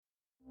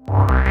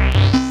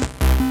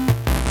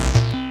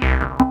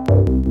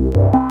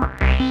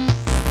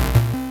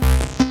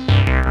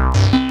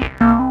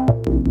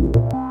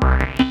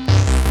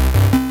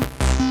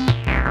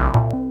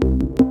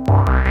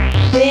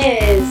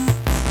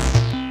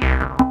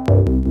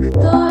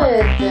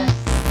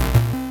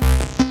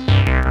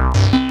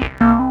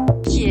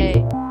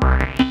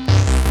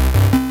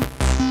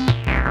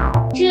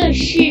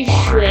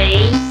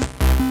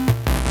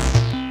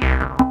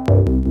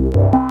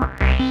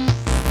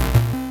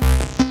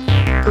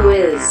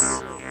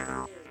Quiz.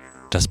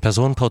 Das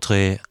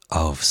Personenporträt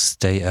auf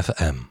Stay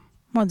FM.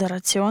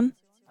 Moderation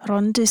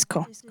Ron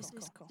Disco.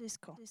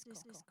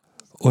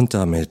 Und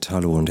damit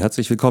hallo und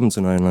herzlich willkommen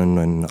zu einer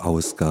neuen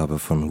Ausgabe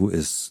von Who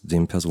Is,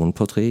 dem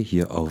Personenporträt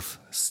hier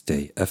auf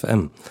Stay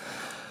FM.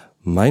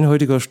 Mein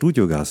heutiger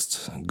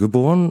Studiogast,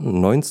 geboren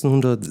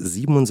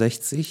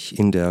 1967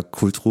 in der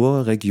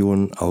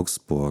Kulturregion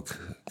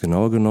Augsburg,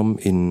 genauer genommen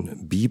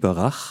in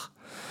Biberach,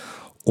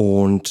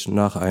 und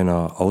nach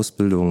einer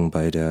Ausbildung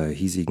bei der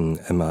hiesigen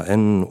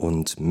MAN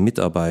und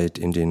Mitarbeit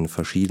in den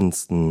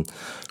verschiedensten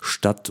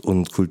Stadt-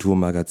 und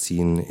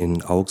Kulturmagazinen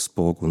in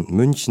Augsburg und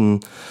München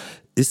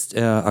ist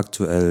er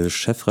aktuell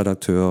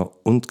Chefredakteur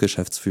und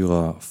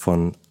Geschäftsführer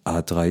von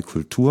A3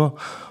 Kultur,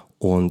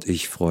 und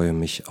ich freue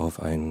mich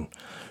auf einen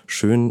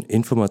schönen,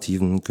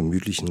 informativen,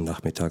 gemütlichen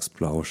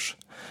Nachmittagsplausch.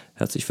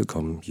 Herzlich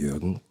willkommen,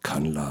 Jürgen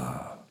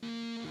Kannler.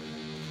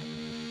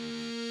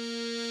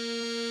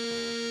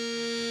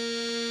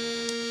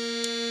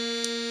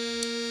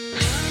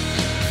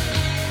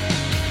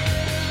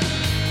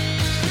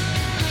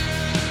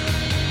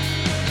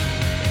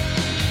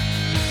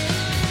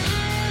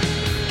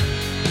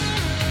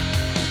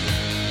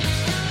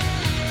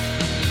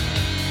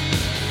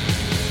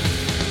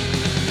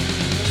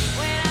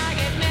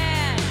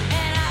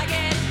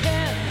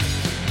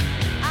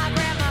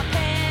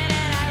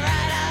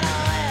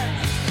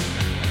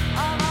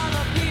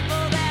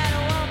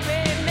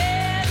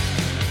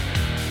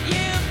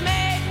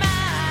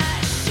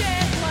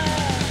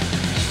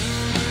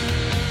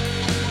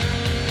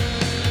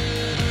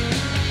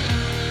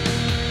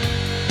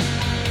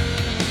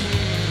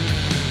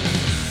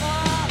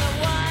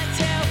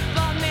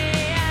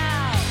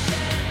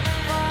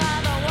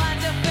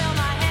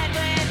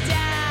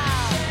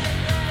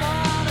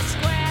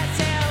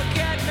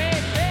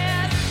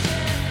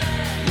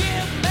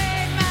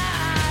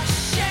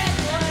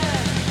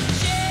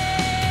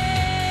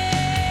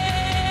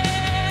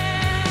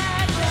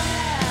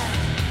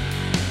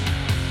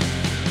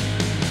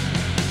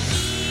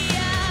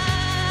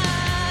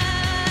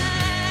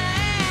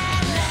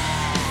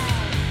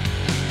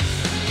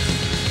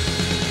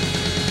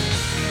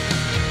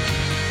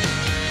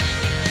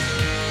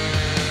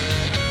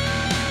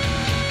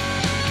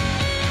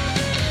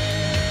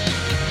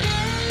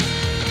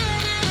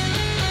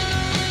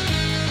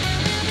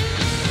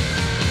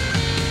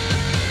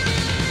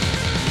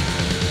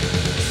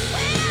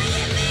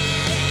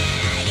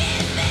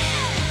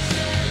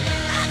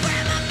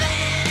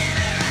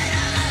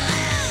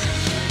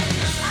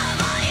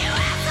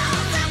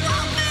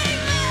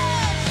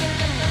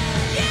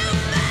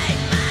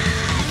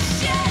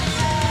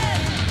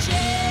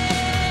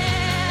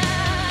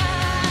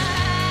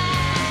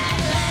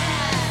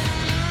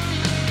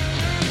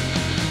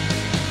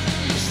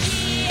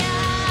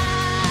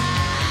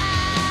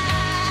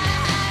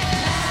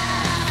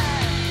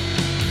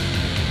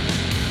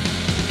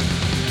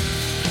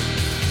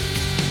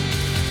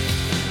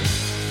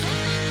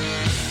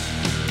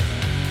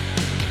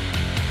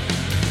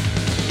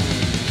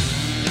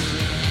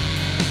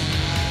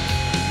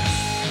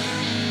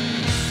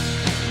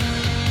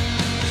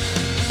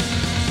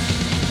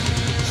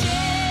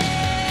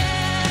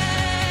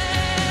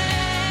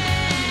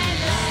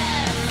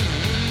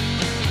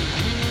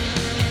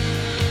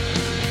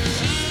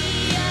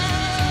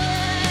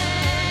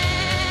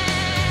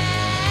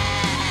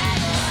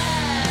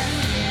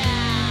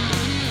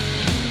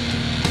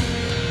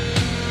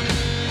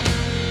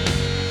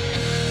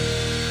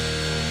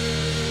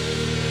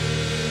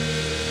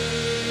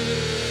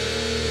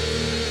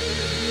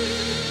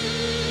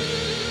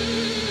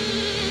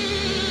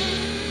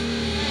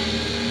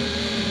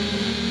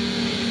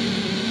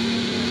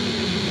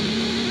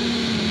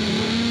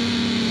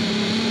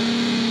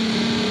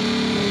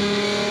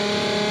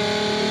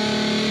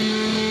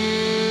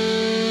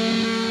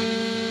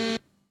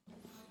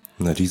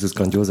 Na, dieses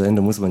grandiose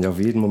Ende muss man ja auf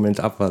jeden Moment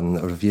abwarten,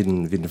 oder auf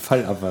jeden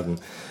Fall abwarten.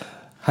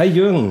 Hi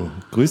Jürgen,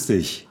 grüß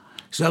dich.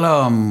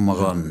 Shalom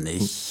Ron,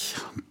 ich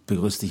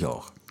begrüße dich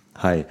auch.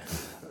 Hi.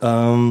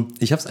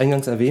 Ich habe es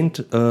eingangs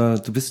erwähnt,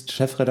 du bist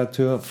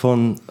Chefredakteur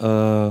von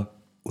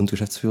und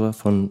Geschäftsführer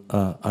von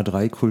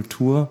A3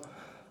 Kultur.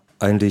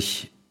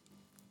 Eigentlich,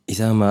 ich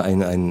sage mal,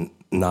 ein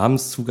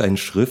Namenszug, ein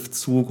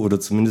Schriftzug,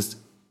 oder zumindest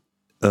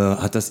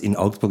hat das in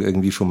Augsburg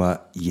irgendwie schon mal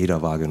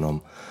jeder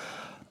wahrgenommen.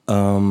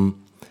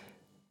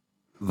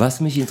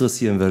 Was mich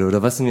interessieren würde,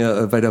 oder was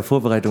mir bei der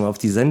Vorbereitung auf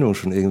die Sendung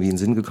schon irgendwie in den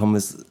Sinn gekommen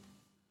ist,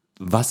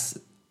 was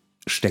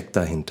steckt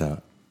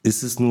dahinter?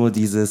 Ist es nur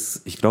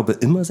dieses, ich glaube,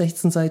 immer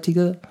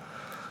 16-seitige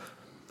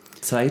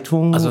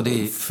Zeitung, also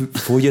die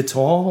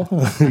Feuilleton,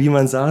 wie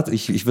man sagt?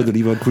 Ich würde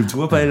lieber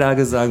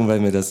Kulturbeilage sagen, weil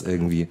mir das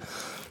irgendwie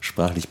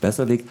sprachlich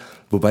besser liegt.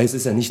 Wobei es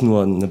ist ja nicht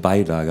nur eine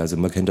Beilage, also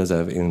man kennt das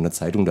ja in einer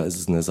Zeitung, da ist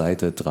es eine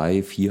Seite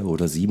 3, 4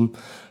 oder 7.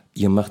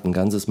 Ihr macht ein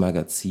ganzes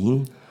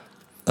Magazin.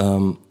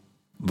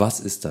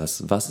 Was ist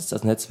das? Was ist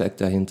das Netzwerk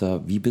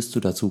dahinter? Wie bist du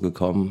dazu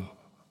gekommen?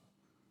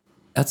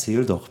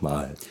 Erzähl doch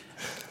mal.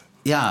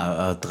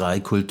 Ja,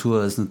 A3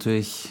 Kultur ist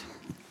natürlich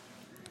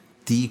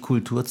die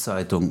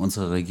Kulturzeitung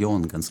unserer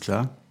Region, ganz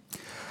klar.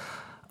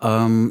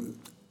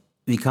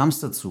 Wie kam es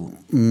dazu?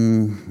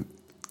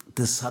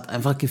 Das hat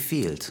einfach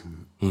gefehlt.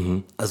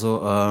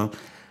 Also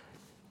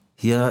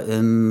hier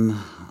in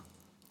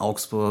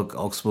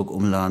Augsburg,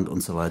 Umland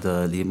und so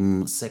weiter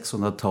leben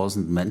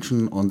 600.000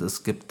 Menschen und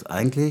es gibt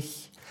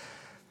eigentlich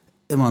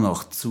immer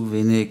noch zu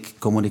wenig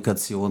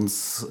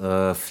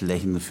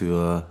Kommunikationsflächen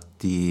für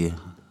die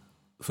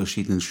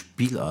verschiedenen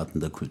Spielarten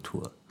der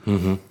Kultur.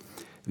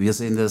 Wir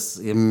sehen das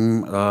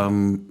eben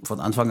von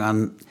Anfang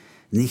an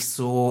nicht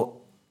so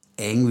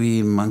eng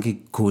wie manche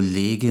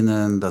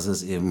Kolleginnen, dass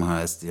es eben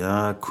heißt,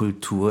 ja,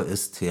 Kultur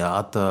ist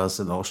Theater, es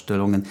sind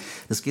Ausstellungen.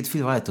 Das geht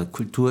viel weiter.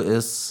 Kultur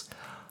ist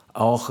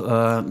auch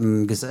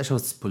ein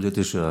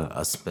gesellschaftspolitischer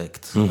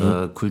Aspekt.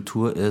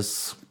 Kultur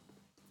ist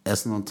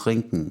Essen und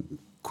Trinken.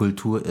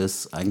 Kultur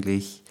ist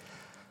eigentlich,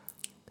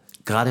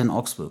 gerade in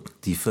Augsburg,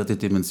 die 4.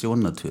 Dimension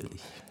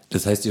natürlich.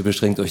 Das heißt, ihr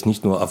beschränkt euch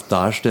nicht nur auf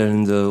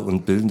darstellende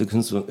und bildende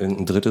Künstler,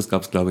 ein drittes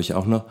gab es, glaube ich,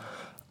 auch noch.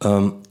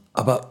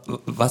 Aber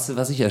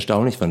was ich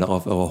erstaunlich fand, auch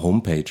auf eurer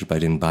Homepage bei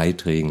den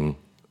Beiträgen,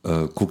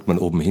 guckt man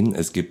oben hin,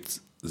 es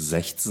gibt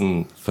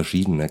 16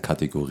 verschiedene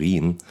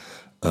Kategorien.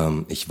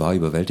 Ich war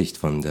überwältigt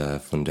von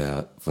der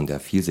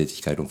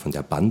Vielseitigkeit und von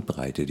der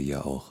Bandbreite, die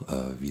ihr auch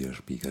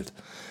widerspiegelt.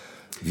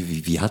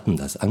 Wie hat denn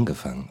das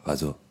angefangen?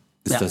 Also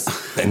ist das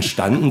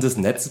entstanden, das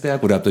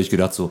Netzwerk, oder habt ihr euch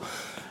gedacht so,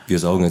 wir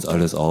saugen jetzt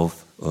alles auf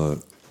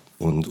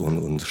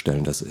und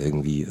stellen das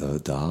irgendwie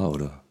dar,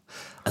 oder?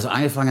 Also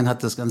angefangen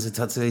hat das Ganze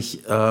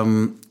tatsächlich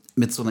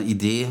mit so einer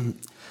Idee,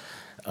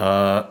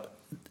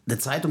 eine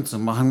Zeitung zu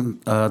machen,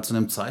 zu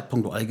einem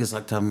Zeitpunkt, wo alle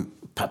gesagt haben,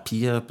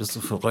 Papier, bist du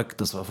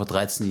verrückt, das war vor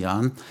 13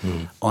 Jahren.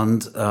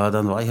 Und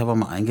dann war ich aber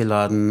mal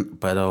eingeladen,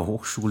 bei der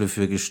Hochschule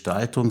für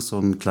Gestaltung so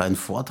einen kleinen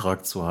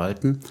Vortrag zu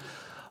halten.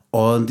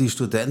 Und die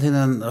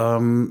Studentinnen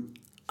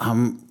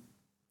haben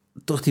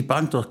durch die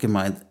Bank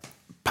durchgemeint,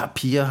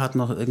 Papier hat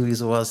noch irgendwie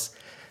sowas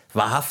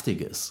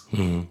Wahrhaftiges.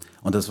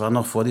 Und das war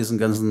noch vor diesen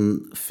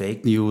ganzen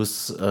Fake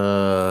News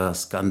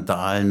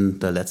Skandalen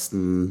der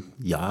letzten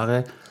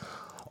Jahre.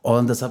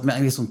 Und das hat mir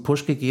eigentlich so einen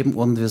Push gegeben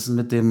und wir sind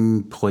mit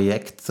dem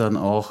Projekt dann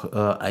auch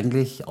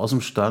eigentlich aus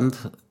dem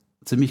Stand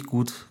ziemlich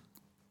gut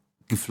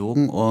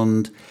geflogen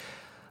und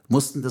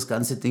mussten das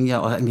ganze Ding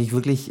ja auch eigentlich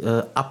wirklich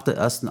ab der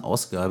ersten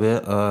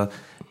Ausgabe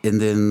in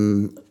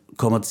den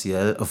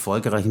kommerziell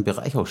erfolgreichen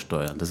Bereich auch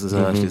steuern. Das ist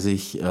ja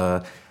schließlich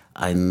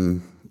also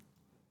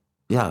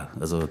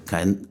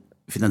kein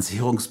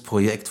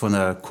Finanzierungsprojekt von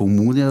der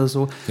Kommune oder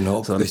so.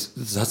 Genau, das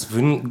hast du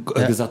vorhin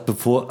gesagt,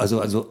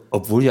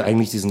 obwohl ihr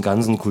eigentlich diesen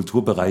ganzen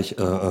Kulturbereich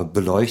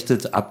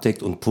beleuchtet,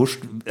 abdeckt und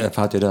pusht,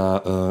 erfahrt ihr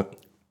da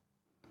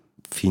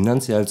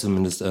finanziell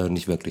zumindest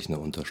nicht wirklich eine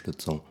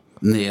Unterstützung.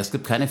 Nee, es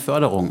gibt keine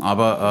Förderung,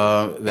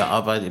 aber wir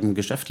arbeiten eben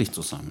geschäftlich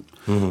zusammen.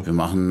 Wir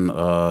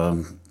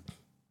machen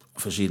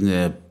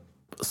verschiedene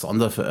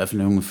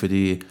Sonderveröffentlichungen für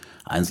die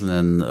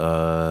einzelnen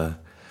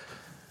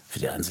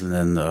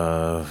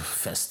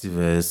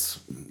Festivals,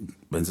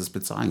 wenn sie es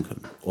bezahlen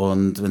können.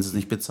 Und wenn sie es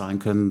nicht bezahlen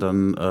können,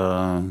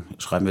 dann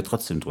schreiben wir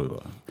trotzdem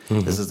drüber.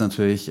 Das ist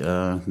natürlich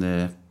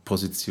eine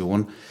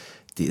Position,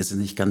 die ist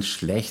nicht ganz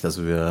schlecht.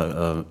 Also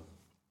wir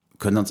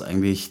können uns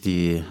eigentlich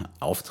die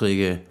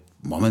Aufträge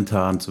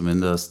momentan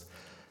zumindest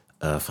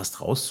fast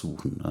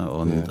raussuchen. Ne?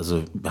 Und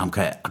also wir haben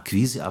keine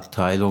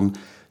Akquiseabteilung,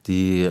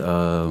 die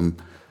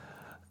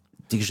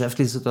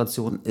geschäftliche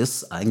Situation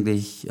ist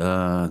eigentlich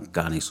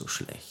gar nicht so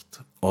schlecht.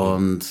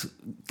 Und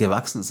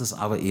gewachsen ist es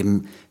aber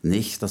eben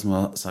nicht, dass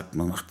man sagt,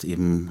 man macht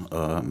eben,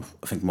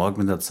 fängt morgen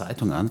mit der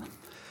Zeitung an.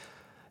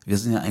 Wir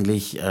sind ja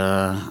eigentlich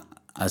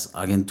als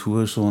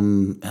Agentur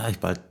schon, ich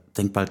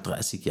denke bald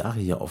 30 Jahre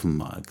hier auf dem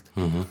Markt.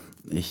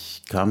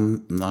 Ich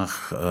kam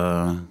nach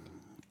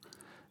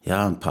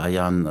ein paar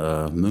Jahren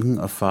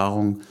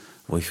München-Erfahrung,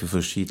 wo ich für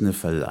verschiedene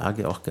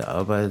Verlage auch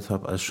gearbeitet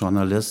habe als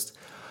Journalist,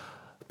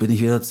 bin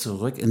ich wieder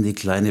zurück in die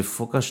kleine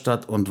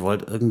Fuggerstadt und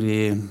wollte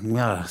irgendwie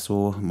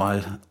so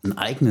mal ein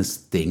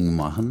eigenes Ding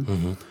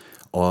machen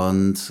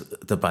und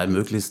dabei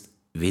möglichst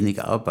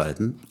wenig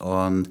arbeiten.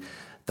 Und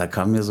da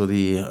kam mir so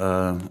die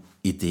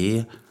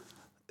Idee,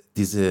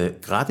 diese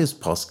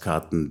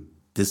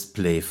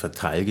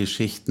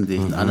Gratis-Postkarten-Display-Verteilgeschichten, die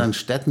ich in anderen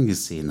Städten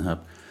gesehen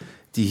habe,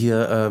 die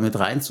hier mit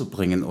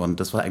reinzubringen.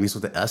 Und das war eigentlich so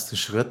der erste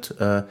Schritt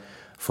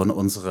von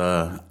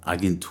unserer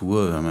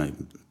Agentur. Wir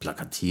haben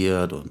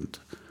plakatiert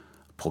und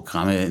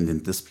Programme in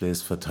den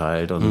Displays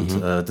verteilt.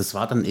 Und das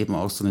war dann eben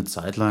auch so eine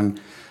Zeit lang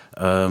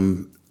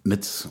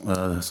mit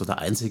so der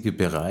einzige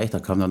Bereich. Da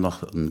kam dann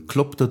noch ein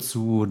Club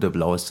dazu, der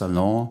Blaue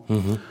Salon.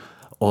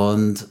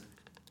 Und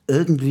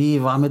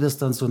irgendwie war mir das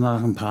dann so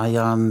nach ein paar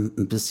Jahren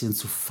ein bisschen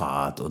zu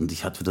fad. Und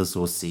ich hatte wieder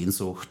so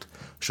Sehnsucht,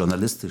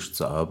 journalistisch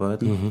zu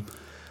arbeiten.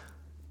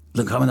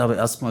 Dann kamen aber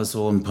erstmal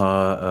so ein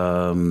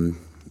paar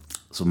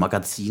so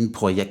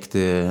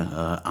Magazinprojekte,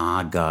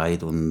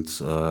 A-Guide und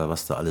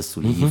was da alles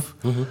so lief.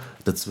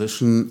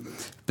 Dazwischen,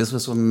 bis wir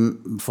so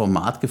ein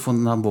Format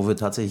gefunden haben, wo wir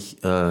tatsächlich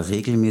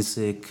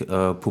regelmäßig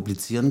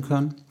publizieren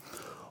können.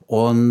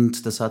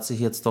 Und das hat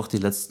sich jetzt doch die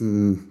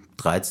letzten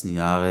 13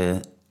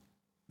 Jahre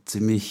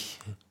ziemlich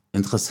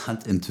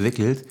interessant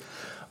entwickelt.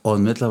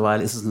 Und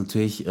mittlerweile ist es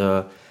natürlich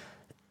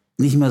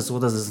nicht mehr so,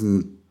 dass es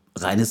ein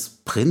reines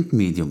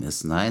Printmedium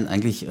ist. Nein,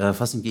 eigentlich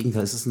fast im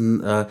Gegenteil. Es ist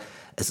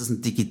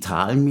ein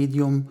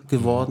Digitalmedium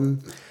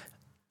geworden,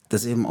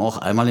 das eben auch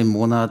einmal im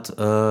Monat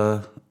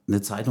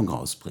eine Zeitung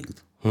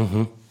rausbringt.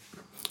 Mhm.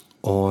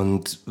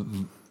 Und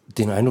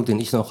den Eindruck, den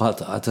ich noch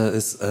hatte,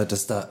 ist,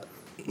 dass da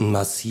ein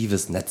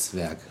massives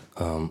Netzwerk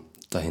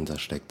dahinter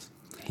steckt,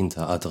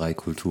 hinter A3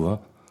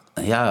 Kultur.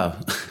 Ja,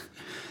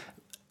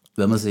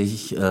 wenn man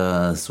sich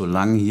so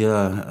lang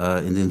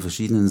hier in den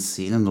verschiedenen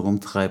Szenen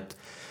rumtreibt,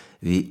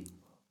 wie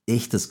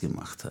ich das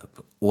gemacht habe,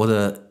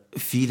 oder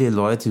viele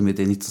Leute, mit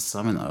denen ich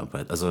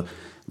zusammenarbeite. Also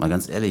mal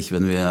ganz ehrlich,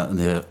 wenn wir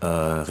eine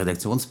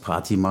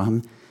Redaktionsparty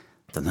machen,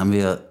 dann haben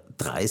wir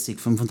 30,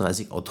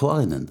 35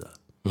 Autorinnen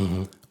da.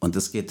 Mhm. Und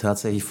das geht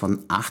tatsächlich von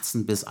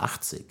 18 bis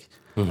 80.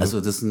 Mhm.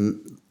 Also das ist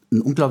ein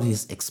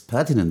unglaubliches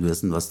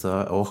Expertinnenwissen, was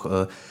da auch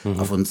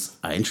auf uns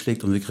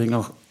einschlägt. Und wir kriegen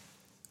auch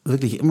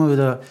wirklich immer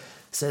wieder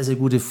sehr, sehr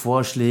gute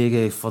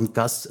Vorschläge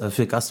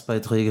für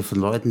Gastbeiträge von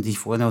Leuten, die ich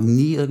vorher noch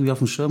nie irgendwie auf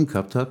dem Schirm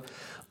gehabt habe.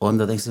 Und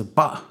da denkst du,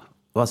 bah,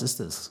 was ist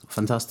das?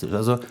 Fantastisch.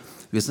 Also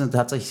wir sind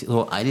tatsächlich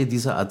so eine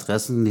dieser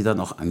Adressen, die dann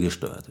auch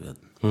angesteuert werden.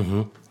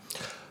 Mhm.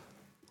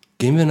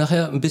 Gehen wir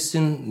nachher ein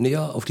bisschen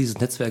näher auf dieses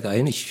Netzwerk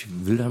ein. Ich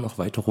will da noch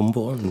weiter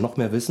rumbohren und noch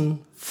mehr wissen.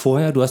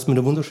 Vorher, du hast mir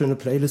eine wunderschöne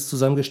Playlist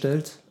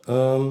zusammengestellt.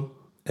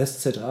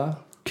 SZA,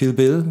 Kill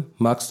Bill,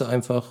 magst du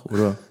einfach,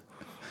 oder?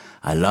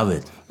 I love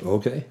it.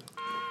 Okay.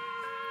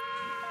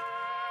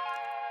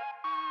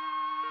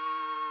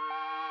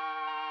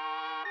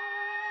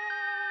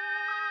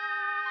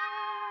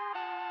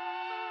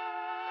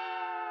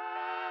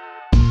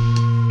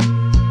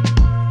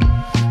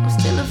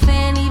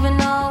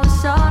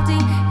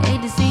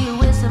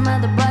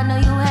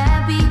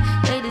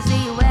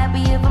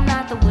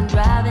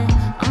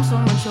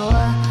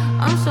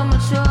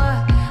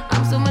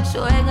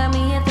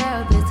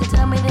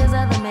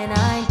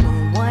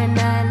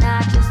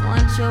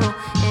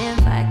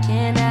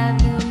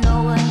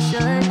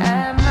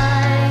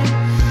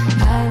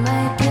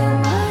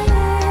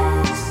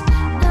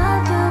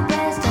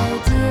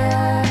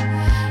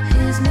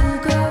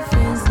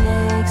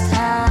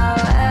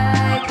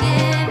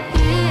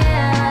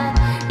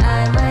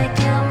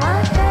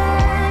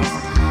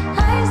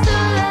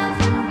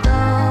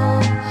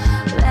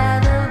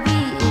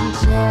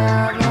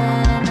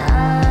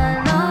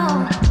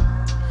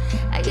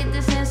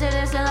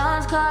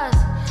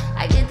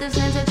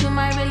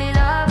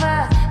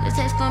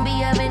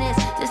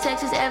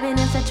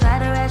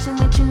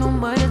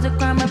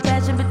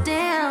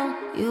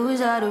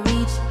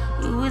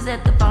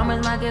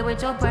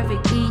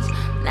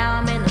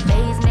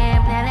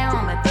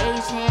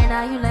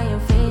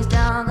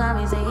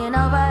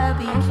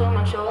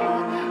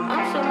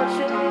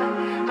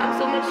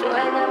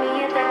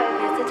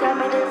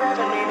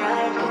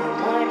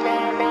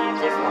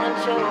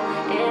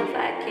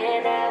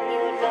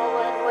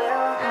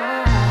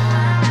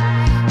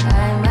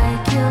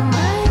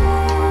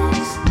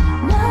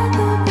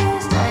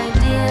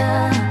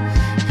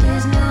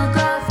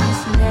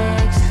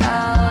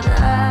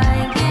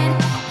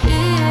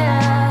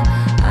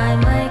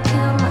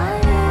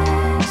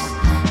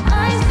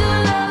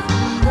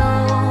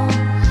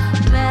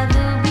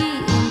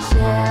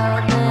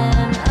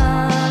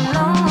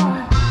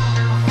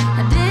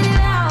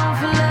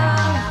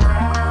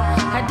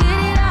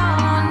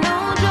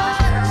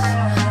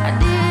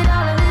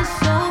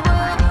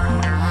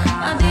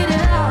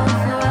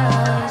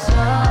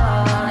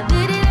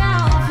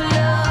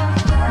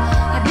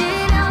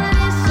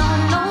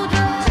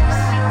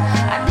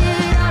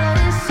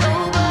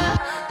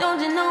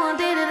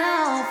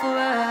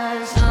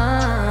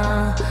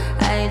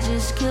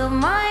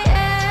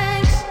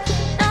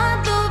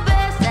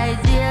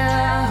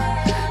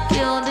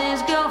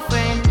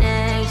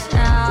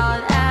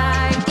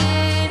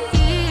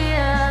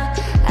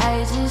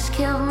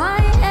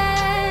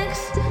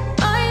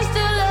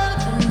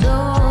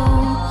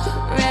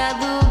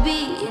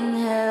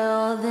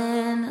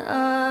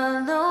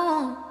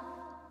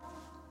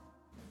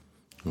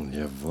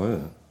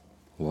 Jawohl.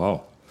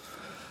 Wow.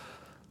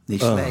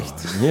 Nicht schlecht.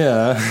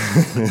 Ja,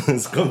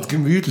 es kommt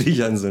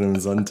gemütlich an so einem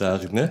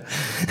Sonntag, ne?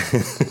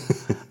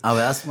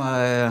 Aber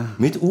erstmal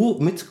mit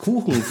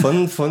Kuchen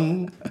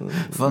von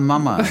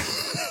Mama.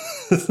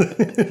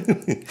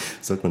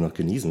 Sollte man noch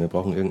genießen, wir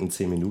brauchen irgendein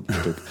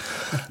 10-Minuten-Stück.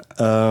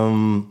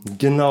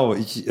 Genau,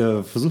 ich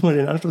versuche mal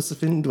den Anschluss zu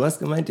finden. Du hast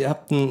gemeint, ihr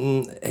habt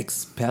ein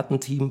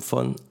Expertenteam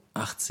von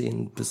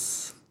 18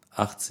 bis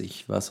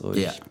 80, was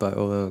euch bei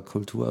eurer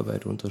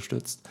Kulturarbeit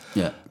unterstützt.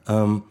 Ja.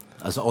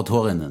 Also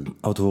Autorinnen.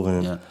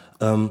 Ja.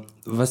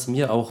 Was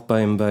mir auch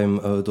beim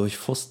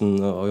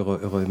Durchforsten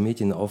eurer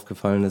Medien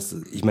aufgefallen ist,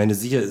 ich meine,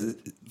 sicher,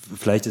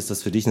 vielleicht ist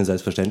das für dich eine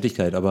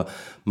Selbstverständlichkeit, aber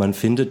man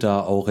findet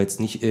da auch jetzt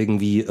nicht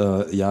irgendwie,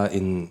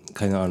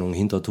 keine Ahnung,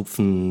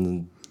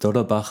 Hintertupfen,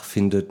 Dodderbach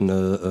findet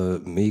eine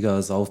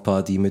mega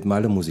Saufparty mit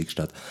Malle-Musik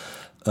statt.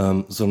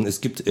 Sondern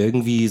es gibt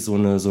irgendwie so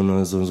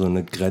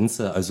eine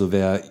Grenze, also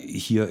wer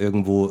hier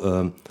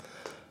irgendwo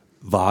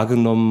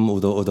wahrgenommen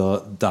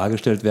oder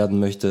dargestellt werden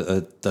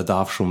möchte, da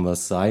darf schon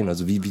was sein.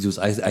 Also wie du es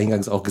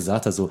eingangs auch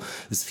gesagt hast, so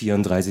das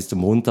 34.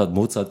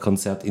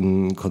 Mozart-Konzert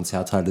in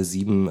Konzerthalle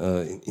 7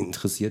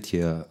 interessiert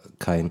hier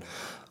keinen.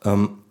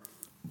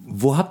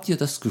 Wo habt ihr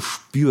das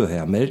Gespür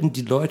her? Melden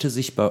die Leute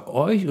sich bei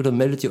euch oder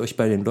meldet ihr euch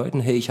bei den Leuten,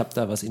 hey, ich habe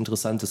da was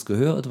Interessantes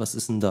gehört, was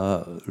ist denn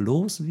da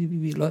los?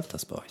 Wie läuft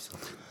das bei euch so?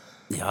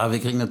 Ja, wir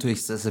kriegen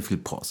natürlich sehr, sehr viel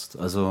Post.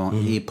 Also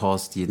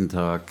E-Post jeden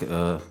Tag,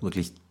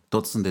 wirklich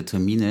Dutzende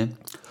Termine.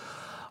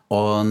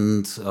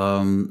 Und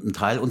ein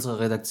Teil unserer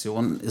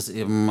Redaktion ist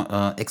eben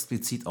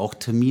explizit auch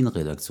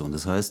Terminredaktion.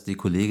 Das heißt, die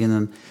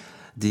Kolleginnen,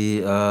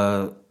 die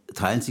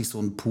teilen sich so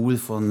einen Pool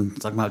von,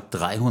 sag mal,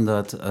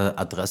 300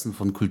 Adressen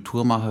von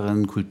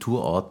Kulturmacherinnen,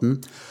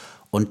 Kulturorten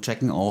und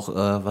checken auch,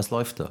 was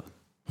läuft da.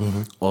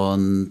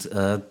 Und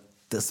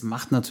das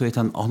macht natürlich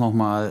dann auch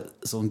nochmal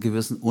so einen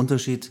gewissen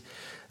Unterschied.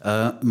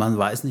 Man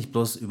weiß nicht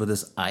bloß über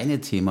das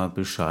eine Thema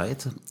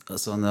Bescheid,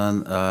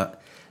 sondern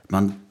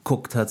man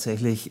guckt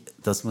tatsächlich,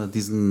 dass man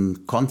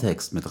diesen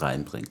Kontext mit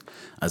reinbringt.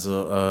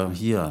 Also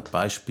hier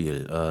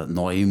Beispiel,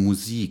 neue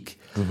Musik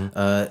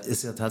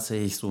ist ja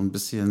tatsächlich so ein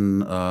bisschen,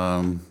 so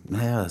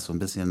ein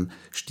bisschen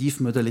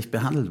stiefmütterlich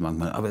behandelt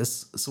manchmal, aber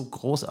ist so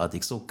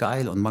großartig, so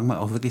geil und manchmal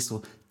auch wirklich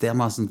so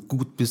dermaßen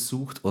gut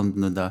besucht und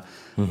in einer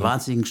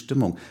wahnsinnigen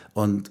Stimmung.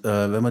 Und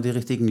wenn man die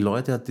richtigen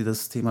Leute hat, die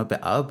das Thema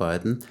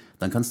bearbeiten,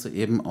 dann kannst du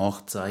eben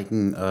auch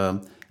zeigen,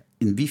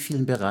 in wie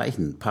vielen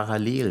Bereichen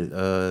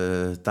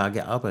parallel da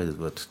gearbeitet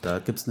wird. Da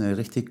gibt es eine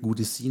richtig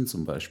gute Scene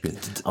zum Beispiel.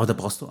 Aber da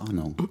brauchst du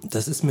Ahnung.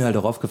 Das ist mir halt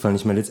auch aufgefallen.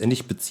 Ich meine,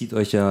 letztendlich bezieht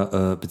sich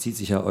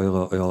ja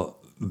euer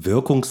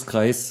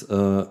Wirkungskreis,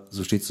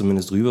 so steht es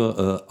zumindest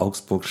drüber,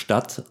 Augsburg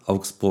Stadt,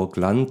 Augsburg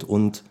Land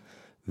und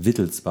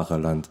Wittelsbacher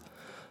Land.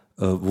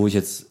 Wo ich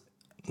jetzt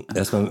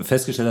erstmal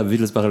festgestellt habe,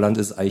 Wittelsbacher Land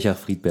ist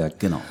Eichach-Friedberg.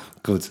 Genau.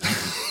 Gut.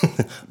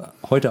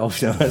 Heute auch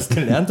wieder was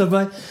gelernt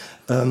dabei.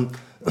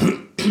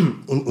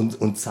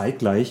 Und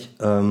zeitgleich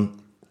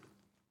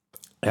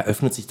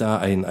eröffnet sich da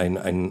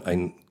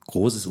ein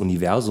großes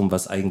Universum,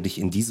 was eigentlich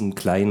in diesem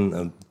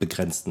kleinen,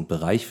 begrenzten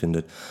Bereich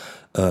findet.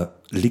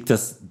 Liegt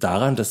das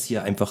daran, dass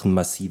hier einfach ein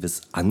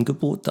massives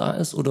Angebot da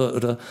ist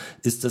oder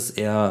ist das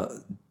eher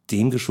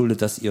dem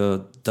geschuldet, dass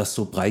ihr das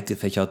so breit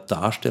gefächert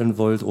darstellen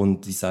wollt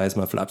und ich sage jetzt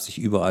mal flapsig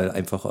überall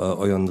einfach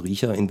euren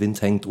Riecher in den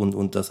Wind hängt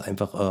und das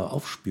einfach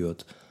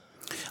aufspürt?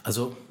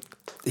 Also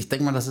ich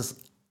denke mal, dass das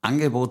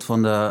Angebot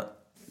von der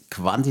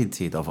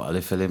Quantität auf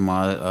alle Fälle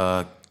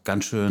mal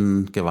ganz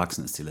schön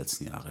gewachsen ist die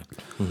letzten Jahre.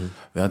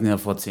 Wir hatten ja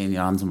vor 10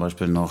 Jahren zum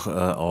Beispiel noch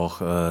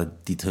auch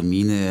die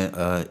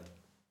Termine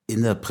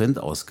in der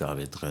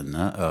Printausgabe drin.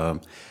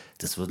 Ne?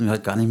 Das würden wir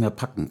halt gar nicht mehr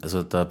packen.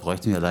 Also da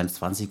bräuchten wir allein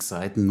 20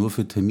 Seiten nur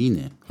für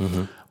Termine.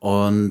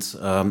 Und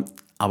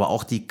aber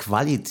auch die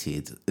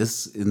Qualität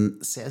ist in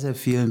sehr, sehr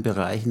vielen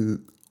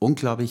Bereichen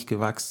unglaublich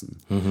gewachsen.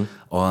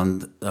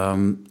 Und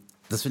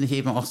das finde ich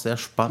eben auch sehr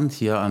spannend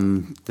hier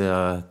an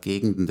der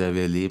Gegend, in der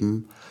wir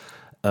leben,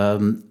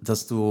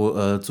 dass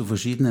du zu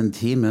verschiedenen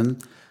Themen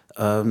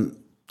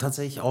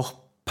tatsächlich auch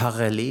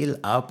parallel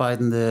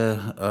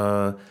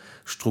arbeitende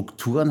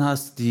Strukturen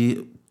hast,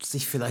 die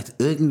sich vielleicht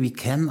irgendwie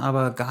kennen,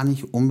 aber gar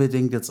nicht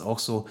unbedingt jetzt auch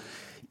so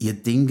ihr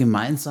Ding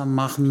gemeinsam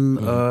machen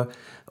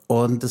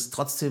und es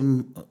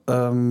trotzdem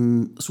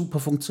super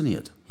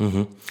funktioniert.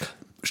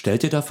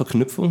 Stellt ihr da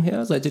Verknüpfung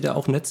her? Seid ihr da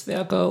auch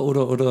Netzwerker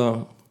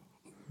oder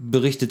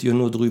berichtet ihr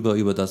nur drüber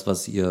über das,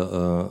 was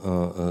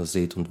ihr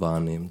seht und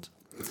wahrnehmt?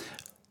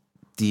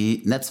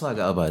 Die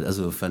Netzwerkarbeit,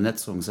 also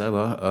Vernetzung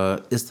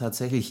selber, ist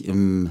tatsächlich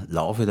im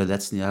Laufe der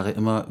letzten Jahre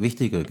immer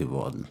wichtiger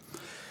geworden.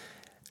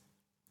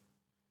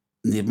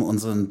 Neben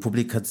unseren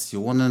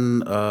Publikationen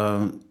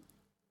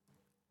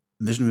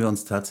mischen wir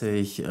uns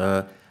tatsächlich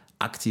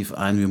aktiv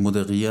ein. Wir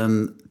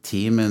moderieren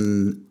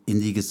Themen in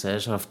die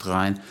Gesellschaft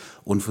rein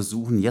und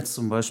versuchen jetzt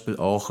zum Beispiel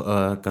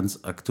auch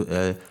ganz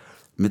aktuell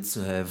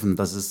mitzuhelfen,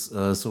 dass es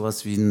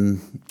sowas wie ein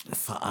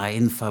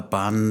Verein,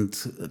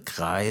 Verband,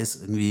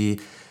 Kreis irgendwie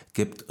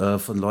gibt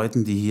von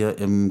Leuten, die hier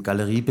im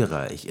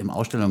Galeriebereich, im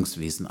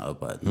Ausstellungswesen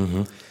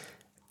arbeiten.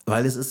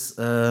 Weil es ist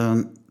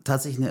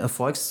tatsächlich eine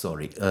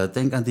Erfolgsstory.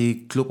 Denk an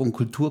die Club- und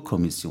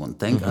Kulturkommission,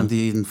 denk an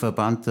den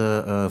Verband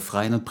der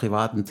freien und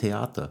privaten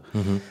Theater.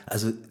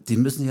 Also die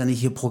müssen ja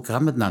nicht ihr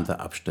Programm miteinander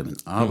abstimmen,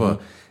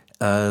 aber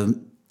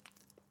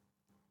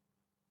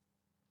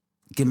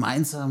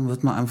gemeinsam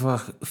wird man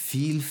einfach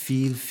viel,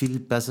 viel, viel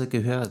besser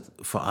gehört,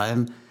 vor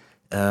allem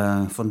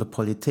von der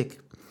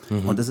Politik.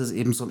 Und das ist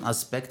eben so ein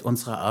Aspekt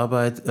unserer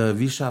Arbeit.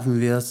 Wie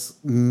schaffen wir es,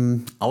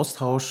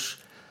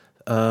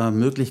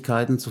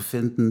 Austauschmöglichkeiten zu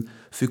finden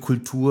für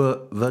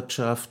Kultur,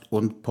 Wirtschaft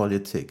und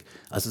Politik?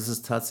 Also es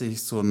ist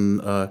tatsächlich so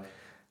ein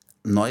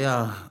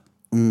neuer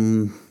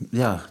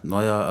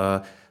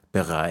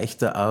Bereich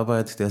der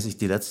Arbeit, der sich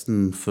die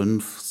letzten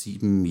 5,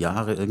 7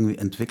 Jahre irgendwie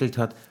entwickelt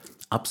hat,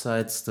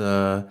 abseits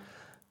der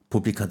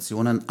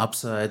Publikationen,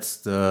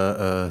 abseits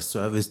der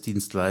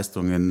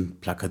Service-Dienstleistungen,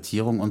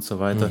 Plakatierung und so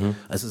weiter.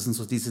 Also es sind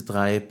so diese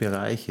 3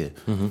 Bereiche.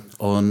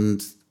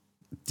 Und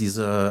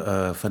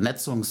dieser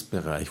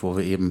Vernetzungsbereich, wo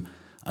wir eben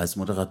als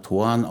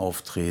Moderatoren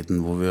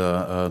auftreten, wo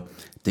wir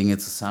Dinge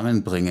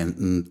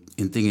zusammenbringen,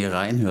 in Dinge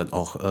reinhören,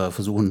 auch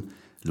versuchen,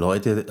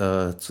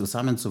 Leute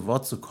zusammen zu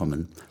Wort zu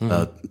kommen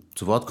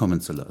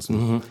zu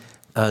lassen.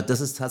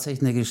 Das ist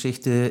tatsächlich eine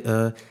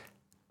Geschichte,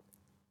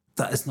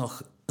 da ist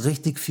noch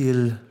richtig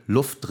viel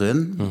Luft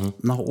drin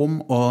nach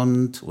oben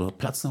oder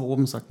Platz nach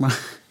oben, sagt man.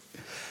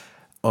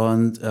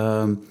 Und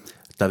da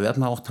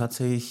werden wir auch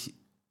tatsächlich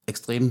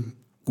extrem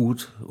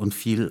gut und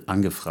viel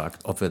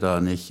angefragt, ob wir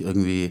da nicht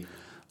irgendwie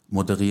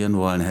moderieren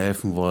wollen,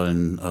 helfen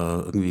wollen,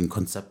 irgendwie ein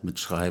Konzept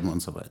mitschreiben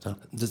und so weiter.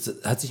 Das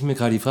hat sich mir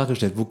gerade die Frage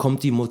gestellt, wo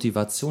kommt die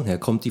Motivation her?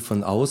 Kommt die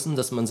von außen,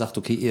 dass man sagt,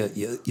 okay,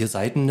 ihr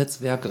seid ein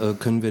Netzwerk,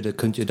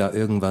 könnt ihr da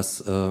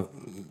irgendwas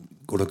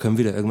oder können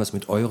wir da irgendwas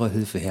mit eurer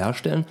Hilfe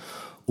herstellen?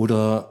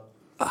 Oder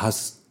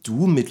hast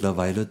du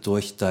mittlerweile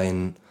durch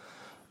deinen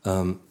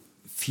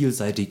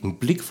vielseitigen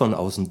Blick von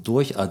außen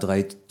durch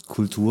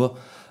A3-Kultur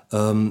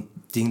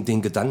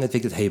den Gedanken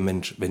entwickelt, hey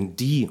Mensch, wenn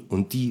die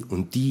und die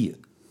und die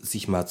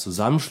sich mal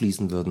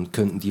zusammenschließen würden,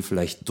 könnten die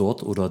vielleicht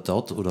dort oder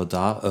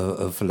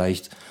da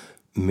vielleicht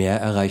mehr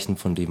erreichen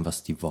von dem,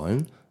 was die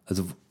wollen?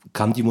 Also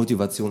kam die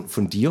Motivation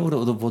von dir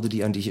oder wurde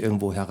die an dich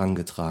irgendwo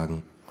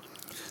herangetragen?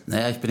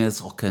 Naja, ich bin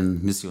jetzt auch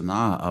kein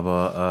Missionar,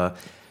 aber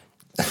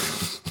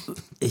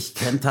ich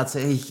kenne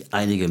tatsächlich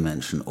einige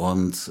Menschen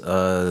und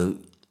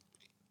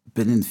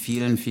bin in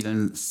vielen,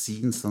 vielen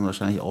Scenes dann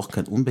wahrscheinlich auch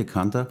kein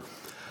Unbekannter.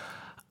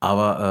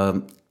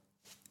 Aber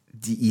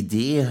die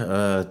Idee,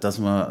 dass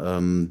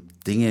man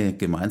Dinge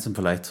gemeinsam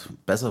vielleicht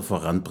besser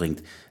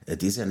voranbringt,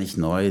 die ist ja nicht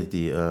neu,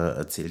 die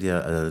erzählt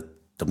ja,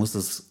 da muss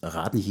das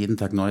Rad nicht jeden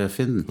Tag neu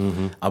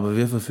erfinden. Aber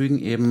wir verfügen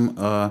eben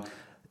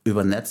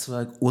über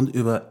Netzwerk und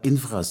über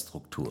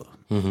Infrastruktur.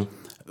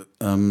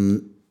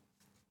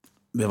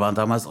 Wir waren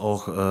damals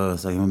auch,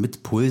 sage ich mal,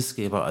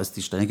 Mitpulsgeber, als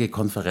die Ständige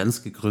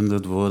Konferenz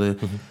gegründet wurde.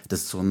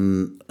 Das ist so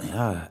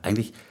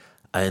eigentlich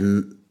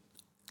ein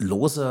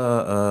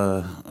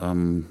loser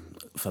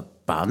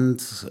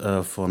Verband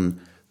von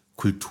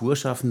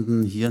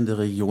Kulturschaffenden hier in der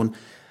Region.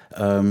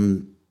 Da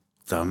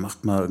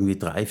macht man irgendwie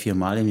 3-4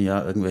 Mal im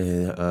Jahr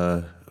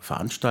irgendwelche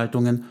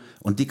Veranstaltungen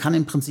und die kann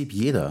im Prinzip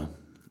jeder.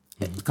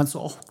 Du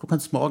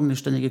kannst morgen eine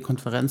ständige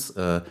Konferenz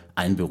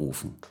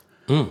einberufen.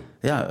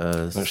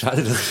 Ja,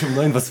 schade, dass ich um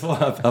 9 was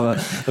vorhabe, aber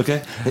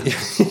okay.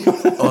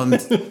 Und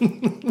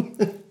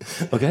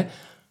okay.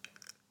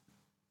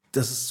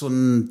 Das ist so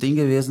ein Ding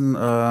gewesen,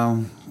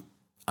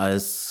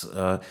 als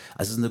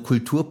es in der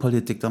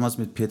Kulturpolitik damals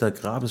mit Peter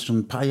Grab, ist schon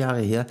ein paar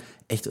Jahre her,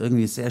 echt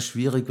irgendwie sehr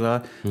schwierig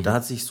war. Da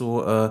hat sich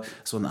so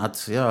eine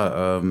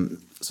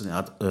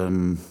Art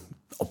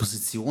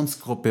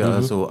Oppositionsgruppe,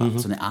 also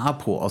so eine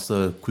APO aus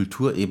der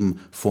Kultur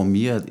eben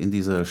formiert in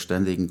dieser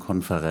ständigen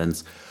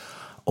Konferenz.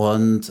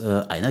 Und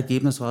ein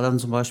Ergebnis war dann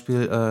zum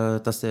Beispiel,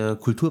 dass der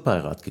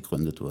Kulturbeirat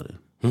gegründet wurde.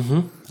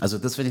 Also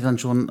das finde ich dann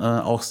schon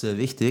auch sehr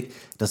wichtig,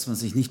 dass man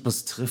sich nicht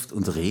bloß trifft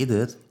und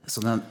redet,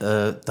 sondern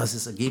dass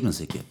es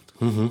Ergebnisse gibt.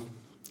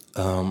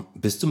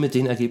 Bist du mit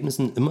den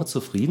Ergebnissen immer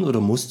zufrieden oder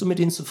musst du mit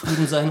denen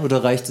zufrieden sein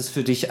oder reicht es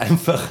für dich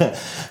einfach,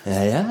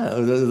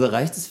 oder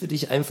reicht es für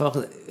dich einfach,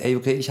 hey,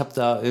 okay, ich habe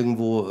da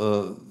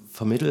irgendwo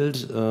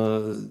vermittelt,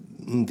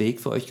 einen Weg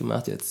für euch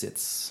gemacht,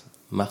 jetzt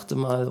macht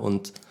mal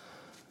und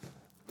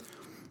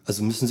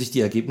also müssen sich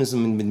die Ergebnisse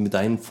mit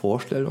deinen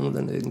Vorstellungen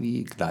dann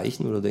irgendwie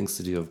gleichen oder denkst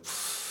du dir,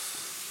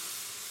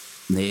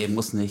 Nee,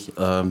 muss nicht.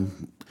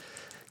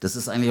 Das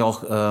ist eigentlich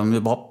auch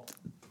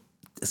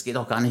es geht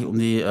auch gar nicht um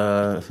die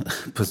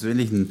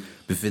persönlichen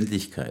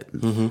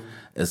Befindlichkeiten.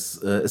 Es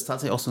ist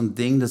tatsächlich auch so ein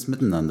Ding des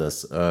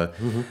Miteinanders.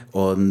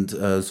 Und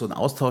so ein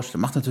Austausch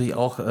macht natürlich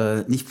auch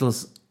nicht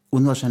bloß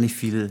unwahrscheinlich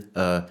viel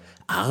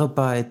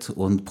Arbeit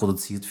und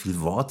produziert viel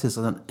Worte,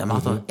 sondern er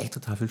macht auch echt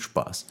total viel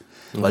Spaß.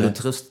 Okay. Weil du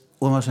triffst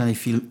unwahrscheinlich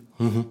viel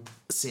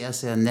sehr,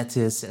 sehr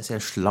nette, sehr, sehr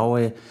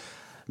schlaue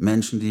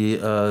Menschen, die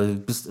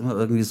bist immer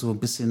irgendwie so ein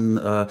bisschen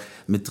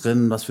mit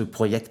drin, was für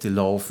Projekte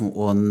laufen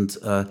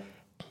und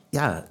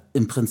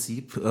im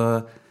Prinzip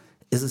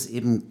ist es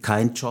eben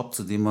kein Job,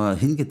 zu dem man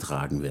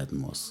hingetragen werden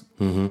muss.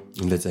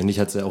 Und letztendlich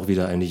hat es ja auch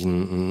wieder eigentlich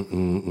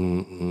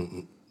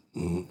einen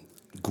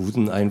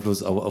guten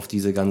Einfluss auf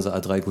diese ganze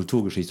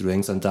A3-Kulturgeschichte. Du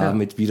hängst dann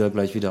damit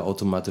gleich wieder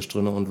automatisch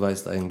drin und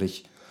weißt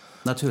eigentlich,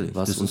 natürlich,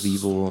 was und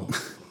wie wo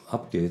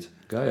abgeht.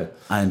 Geil.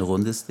 Ein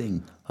rundes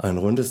Ding. Ein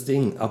rundes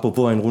Ding.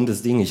 Apropos ein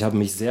rundes Ding. Ich habe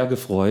mich sehr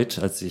gefreut,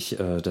 als ich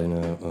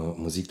deine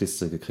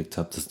Musikliste gekriegt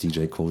habe, dass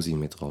DJ Cozy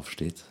mit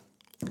draufsteht.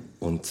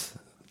 Und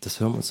das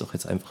hören wir uns doch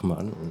jetzt einfach mal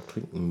an und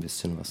trinken ein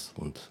bisschen was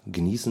und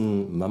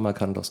genießen Mama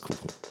Kannlers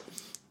Kuchen.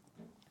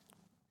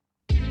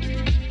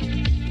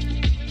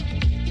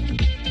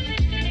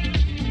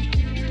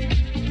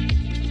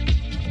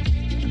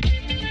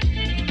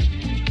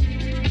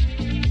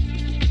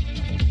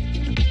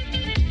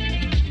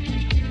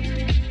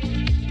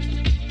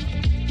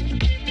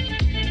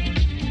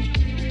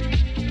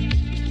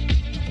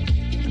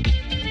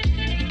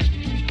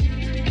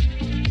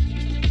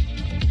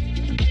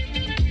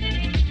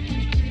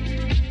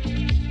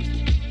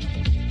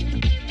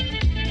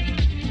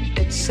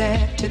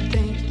 Sad to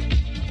think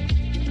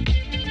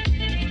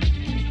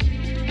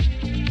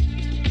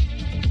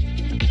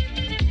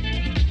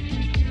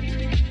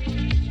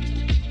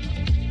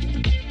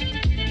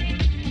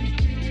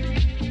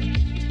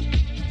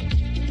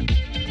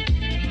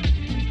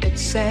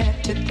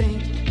sad to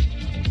think,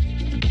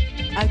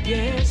 I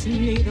guess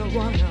neither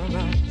one of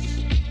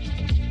us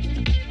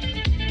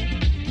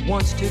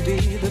wants to be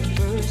the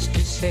first to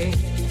say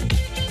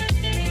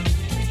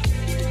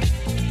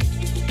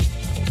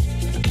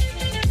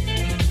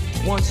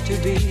wants to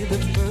be the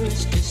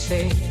first to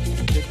say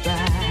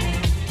goodbye.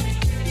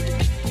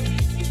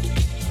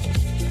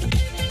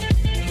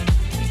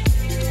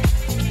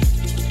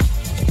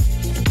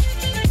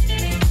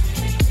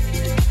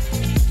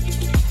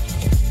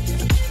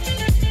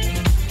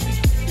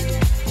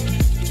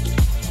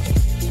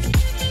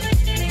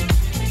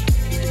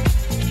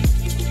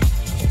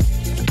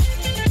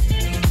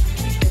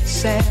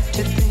 Sad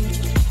to think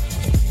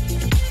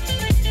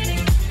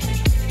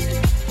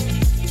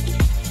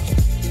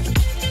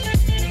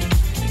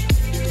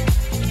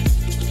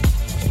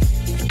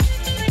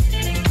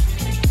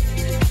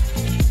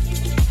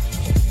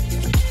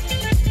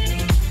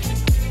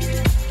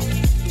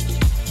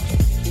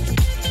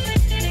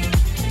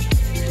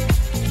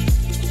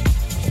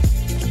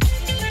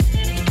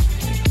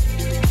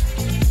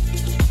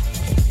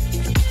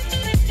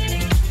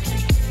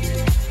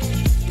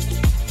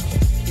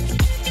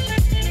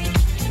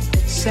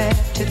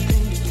sad to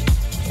think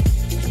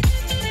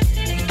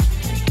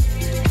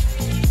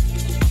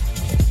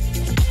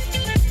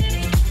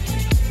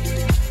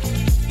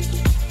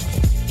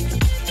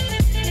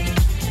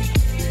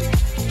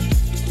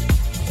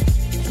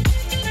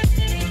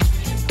it's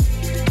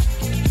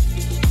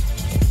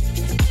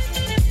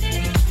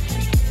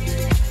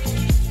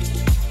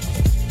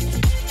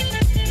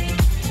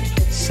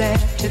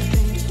sad to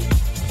think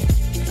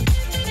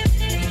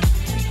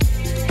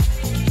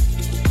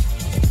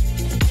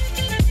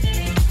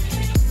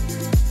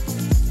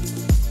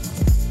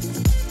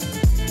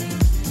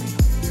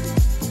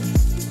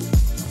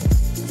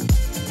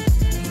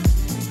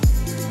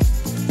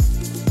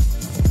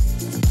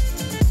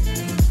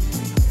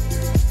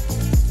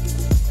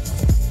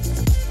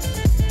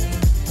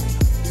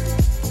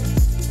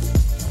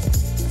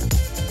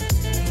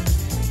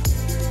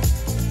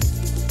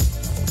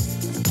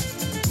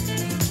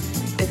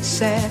It's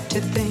sad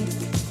to think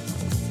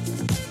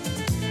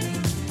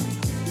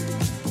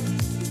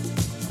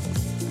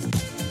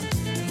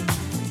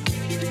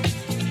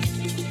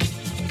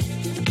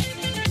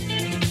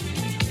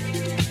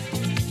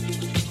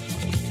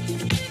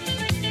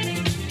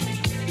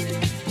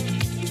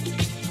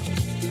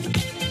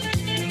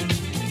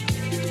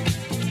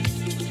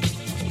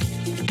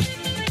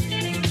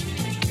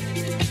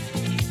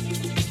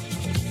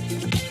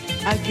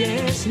I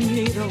guess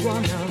neither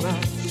one of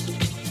us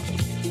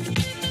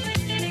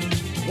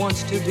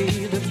wants to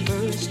be the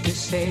first to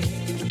say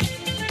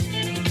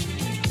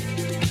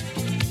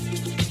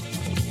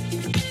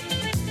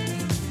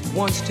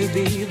wants to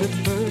be the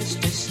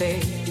first to say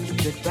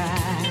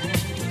goodbye.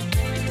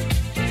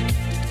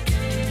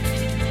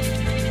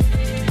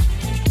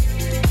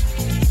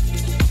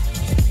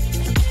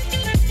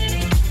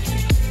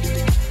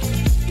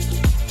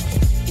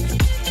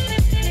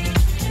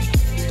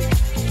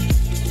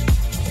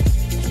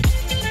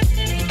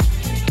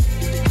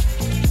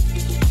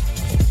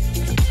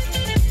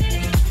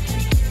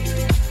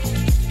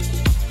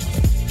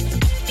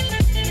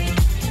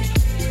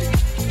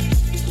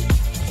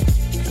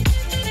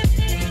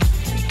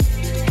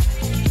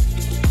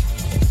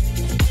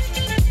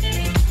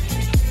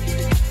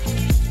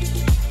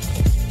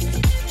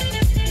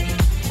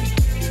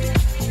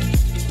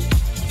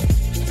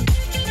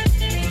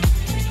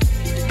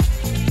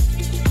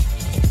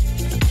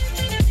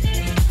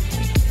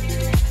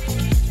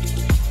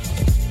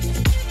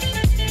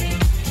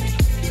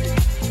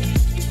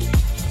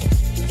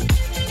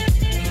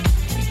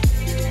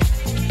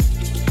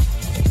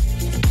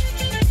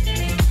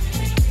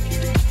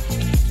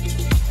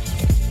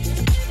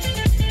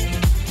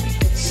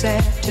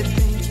 Sad to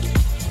think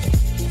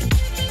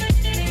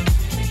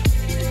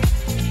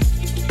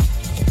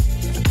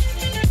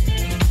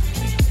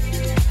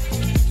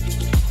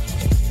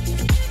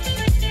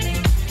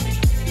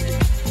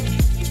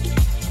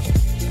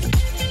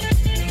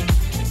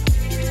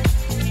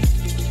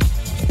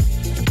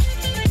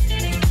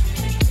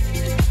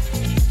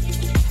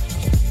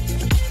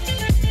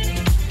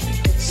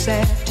it's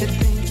sad to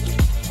think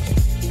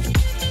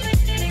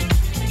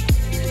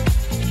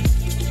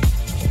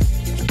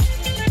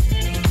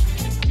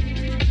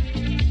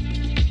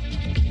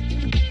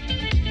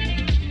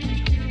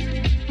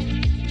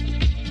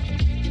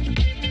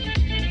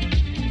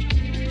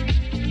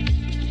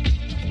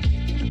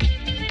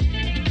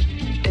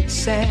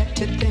sad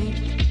to think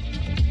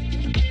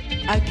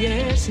I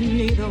guess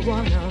neither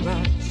one of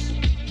us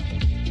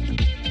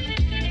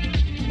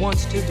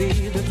wants to be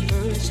the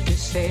first to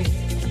say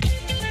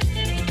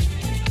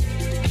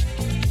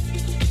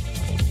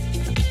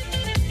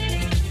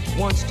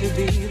wants to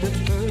be the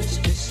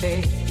first to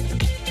say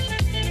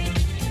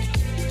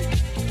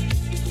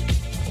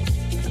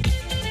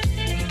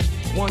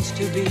wants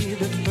to be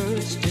the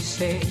first to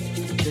say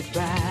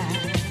goodbye.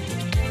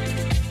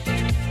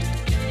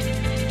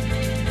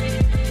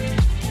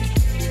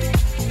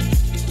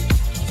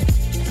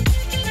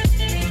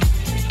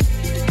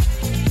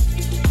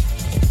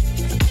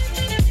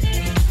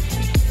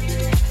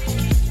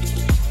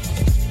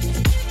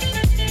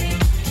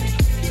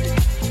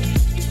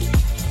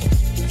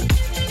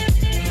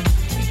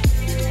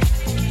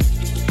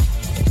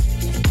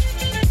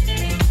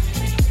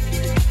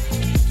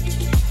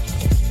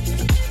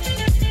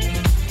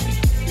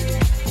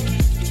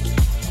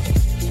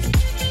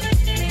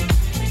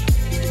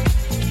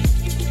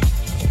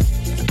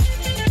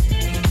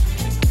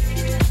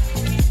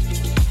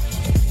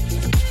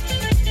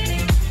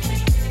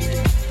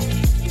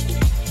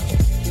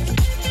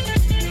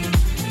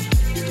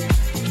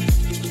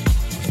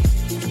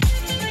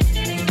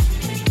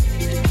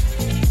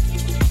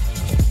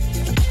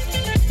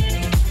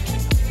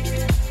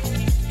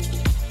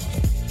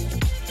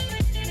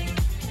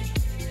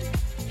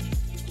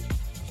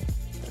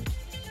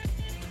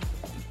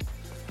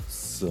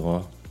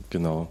 Restaurant,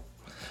 genau.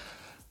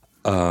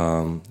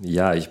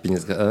 Ja, ich bin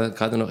jetzt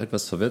gerade noch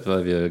etwas verwirrt,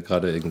 weil wir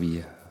gerade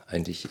irgendwie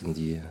eigentlich in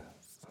die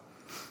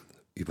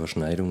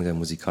Überschneidung der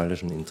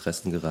musikalischen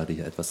Interessen gerade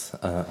hier etwas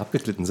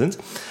abgeglitten sind.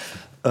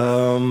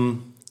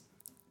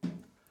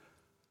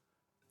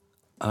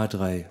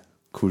 A3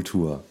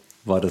 Kultur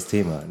war das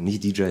Thema,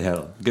 nicht DJ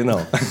Hell. Genau.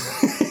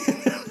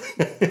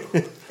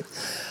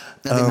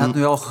 Ja, den hatten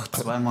wir auch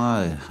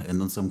zweimal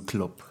in unserem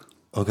Club.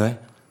 Okay.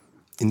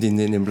 In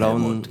dem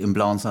blauen... Im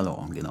blauen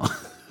Salon, genau.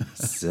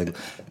 Sehr gut.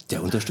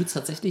 Der unterstützt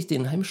tatsächlich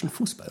den heimischen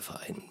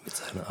Fußballverein mit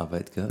seiner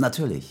Arbeit, gell?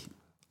 Natürlich.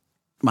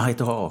 Mache ich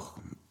doch auch.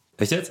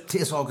 Echt jetzt?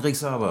 TSV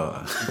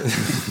Kriegshaber.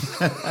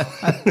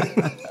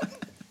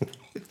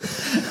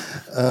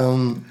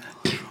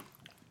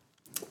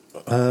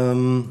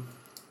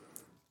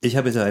 Ich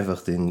habe jetzt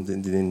einfach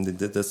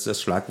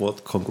das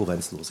Schlagwort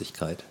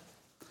Konkurrenzlosigkeit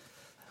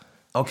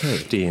Okay.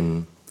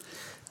 stehen.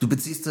 Du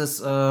beziehst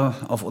das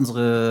auf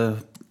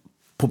unsere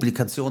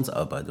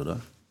Publikationsarbeit,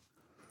 oder?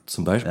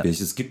 Zum Beispiel,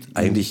 es gibt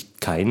eigentlich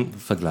kein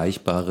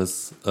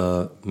vergleichbares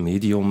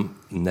Medium,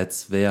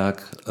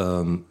 Netzwerk,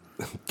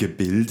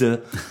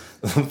 Gebilde,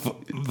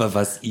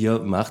 was ihr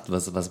macht,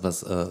 was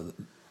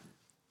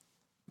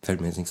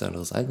fällt mir jetzt nichts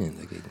anderes ein in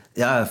der Gegend.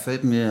 Ja,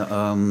 fällt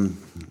mir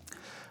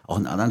auch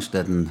in anderen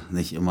Städten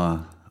nicht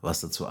immer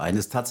was dazu ein.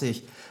 Ist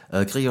tatsächlich,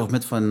 kriege ich auch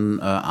mit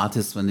von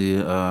Artists, wenn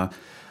die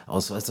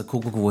aus weiß der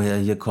Kuckuck woher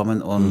hier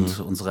kommen und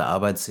unsere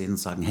Arbeit sehen und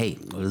sagen, hey,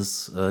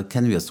 das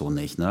kennen wir so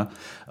nicht. Ne?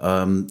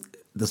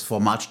 Das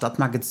Format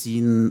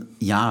Stadtmagazin,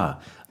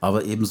 ja,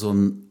 aber eben so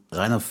ein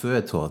reiner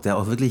Feuilleton, der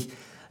auch wirklich,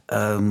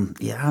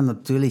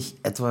 natürlich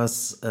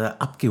etwas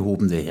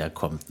abgehoben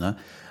daherkommt. Ne?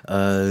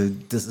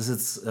 Das ist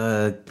jetzt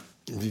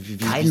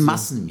kein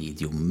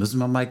Massenmedium, müssen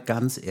wir mal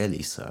ganz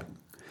ehrlich sagen.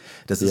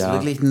 Das ist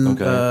wirklich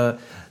wir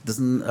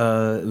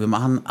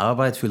machen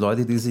Arbeit für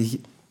Leute, die sich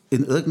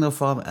in irgendeiner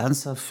Form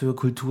ernsthaft für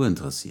Kultur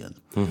interessieren.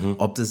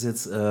 Ob das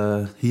jetzt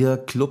hier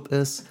Club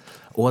ist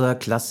oder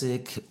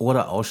Klassik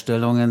oder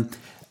Ausstellungen.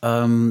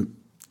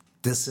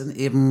 Das sind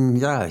eben,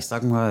 ja, ich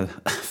sag mal,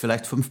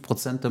 vielleicht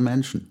 5% der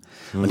Menschen.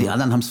 Und die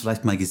anderen haben es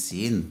vielleicht mal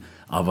gesehen.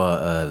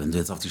 Aber wenn du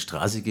jetzt auf die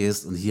Straße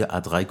gehst und hier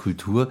A3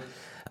 Kultur,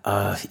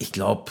 ich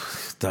glaube,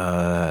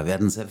 da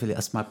werden sehr viele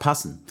erstmal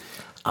passen.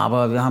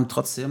 Aber wir haben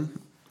trotzdem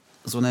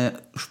so eine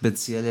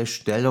spezielle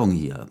Stellung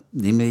hier.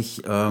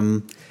 Nämlich,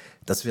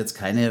 dass wir jetzt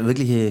keine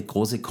wirkliche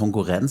große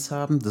Konkurrenz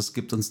haben. Das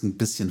gibt uns ein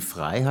bisschen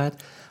Freiheit,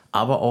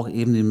 aber auch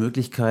eben die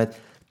Möglichkeit,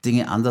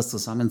 Dinge anders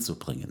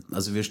zusammenzubringen.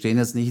 Also wir stehen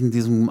jetzt nicht in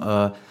diesem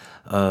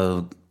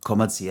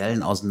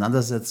kommerziellen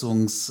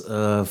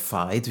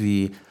Auseinandersetzungsfight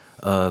wie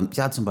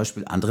zum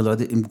Beispiel andere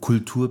Leute im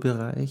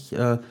Kulturbereich,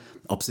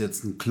 ob sie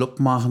jetzt einen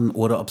Club machen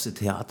oder ob sie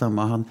Theater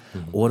machen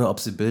oder ob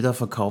sie Bilder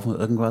verkaufen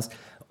oder irgendwas.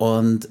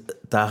 Und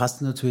da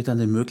hast du natürlich dann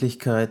die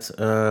Möglichkeit,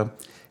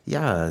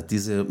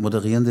 diese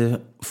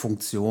moderierende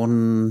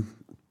Funktion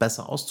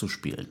besser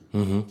auszuspielen.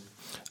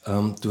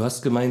 Du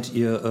hast gemeint,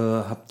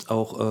 ihr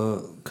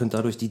könnt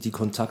dadurch die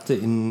Kontakte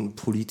in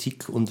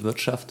Politik und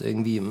Wirtschaft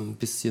irgendwie ein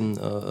bisschen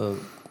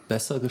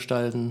besser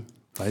gestalten,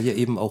 weil ihr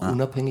eben auch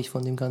unabhängig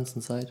von dem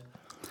Ganzen seid?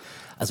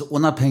 Also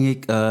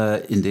unabhängig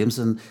in dem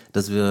Sinn,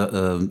 dass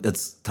wir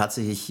jetzt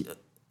tatsächlich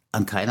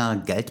an keiner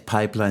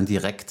Geldpipeline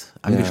direkt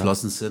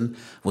angeschlossen sind,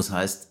 wo es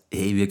heißt,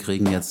 hey, wir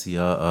kriegen jetzt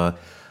hier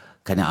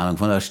keine Ahnung,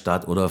 von der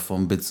Stadt oder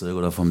vom Bezirk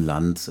oder vom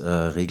Land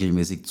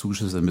regelmäßig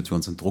Zuschüsse, damit wir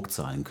uns den Druck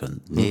zahlen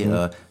können. Nee,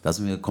 da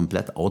sind wir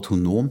komplett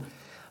autonom.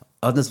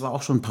 Und es war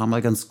auch schon ein paar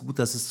Mal ganz gut,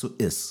 dass es so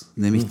ist.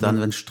 Nämlich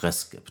dann, wenn es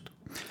Stress gibt.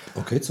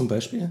 Okay, zum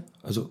Beispiel?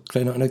 Also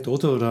kleine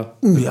Anekdote oder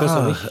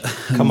besser nicht?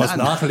 Kann man es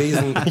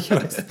nachlesen? Ich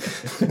weiß.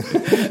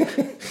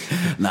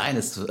 Nein,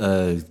 es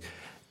war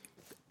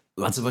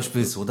zum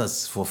Beispiel so,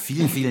 dass vor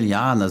vielen, vielen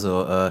Jahren,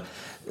 also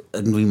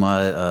irgendwie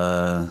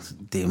mal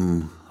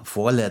dem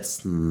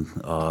vorletzten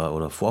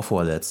oder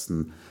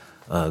vorvorletzten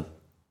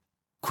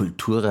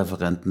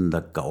Kulturreferenten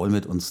der Gaul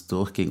mit uns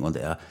durchging und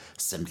er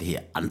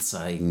sämtliche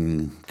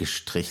Anzeigen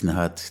gestrichen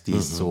hat, die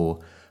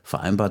so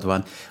vereinbart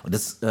waren. Und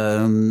das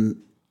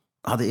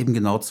hat er eben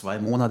genau 2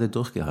 Monate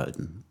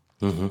durchgehalten.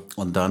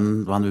 Und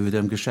dann waren wir wieder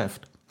im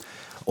Geschäft.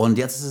 Und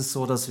jetzt ist es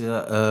so, dass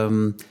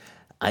wir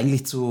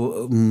eigentlich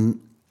zu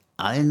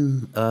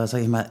allen,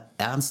 sage ich mal,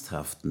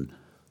 ernsthaften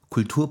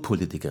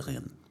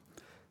Kulturpolitikerinnen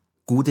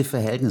gute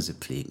Verhältnisse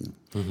pflegen.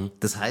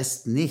 Das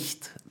heißt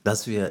nicht,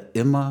 dass wir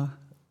immer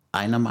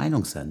einer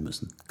Meinung sein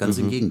müssen. Ganz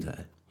im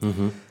Gegenteil.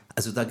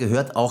 Also da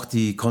gehört auch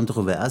die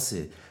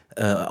Kontroverse,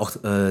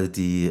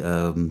 die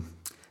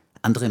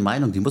andere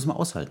Meinung, die muss man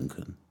aushalten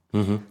können.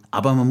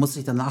 Aber man muss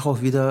sich danach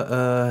auch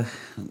wieder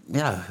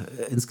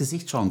ins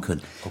Gesicht schauen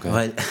können. Okay.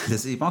 Weil das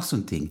ist eben auch so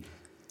ein Ding.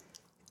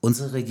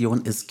 Unsere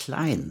Region ist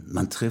klein.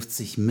 Man trifft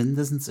sich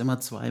mindestens immer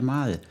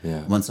 2-mal.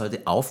 Ja. Man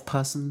sollte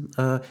aufpassen,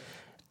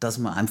 dass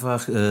man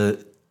einfach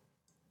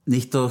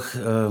nicht durch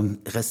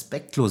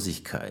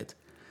Respektlosigkeit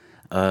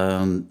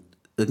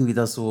irgendwie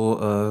da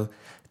so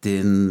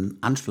den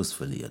Anschluss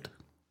verliert.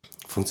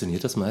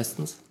 Funktioniert das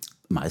meistens?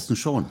 Meistens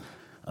schon.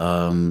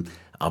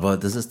 Aber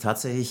das ist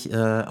tatsächlich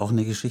auch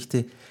eine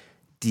Geschichte,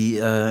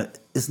 die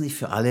ist nicht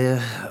für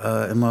alle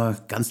immer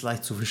ganz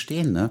leicht zu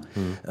verstehen. Ne?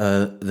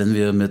 Wenn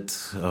wir mit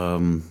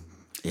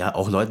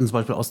auch Leuten zum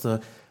Beispiel aus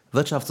der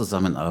Wirtschaft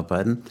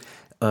zusammenarbeiten.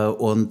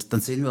 Und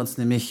dann sehen wir uns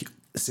nämlich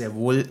sehr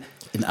wohl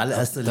in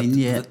allererster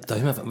Linie...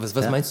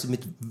 Was meinst du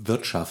mit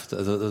Wirtschaft?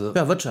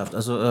 Ja, Wirtschaft.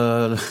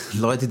 Also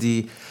Leute,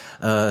 die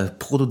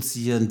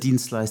produzieren,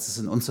 Dienstleister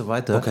sind und so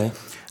weiter. Okay.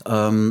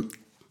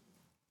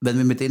 Wenn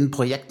wir mit denen ein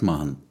Projekt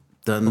machen,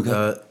 dann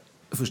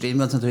verstehen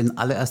wir uns natürlich in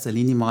allererster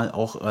Linie mal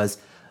auch als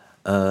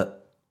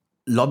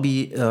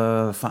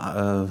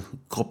Lobbygruppe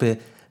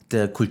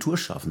der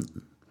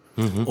Kulturschaffenden.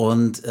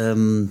 Und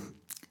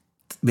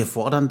wir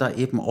fordern da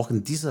eben auch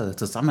in dieser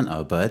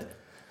Zusammenarbeit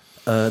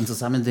ein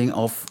Zusammending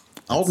auf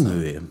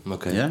Augenhöhe.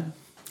 Okay. Ja?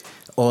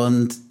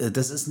 Und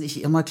das ist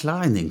nicht immer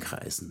klar in den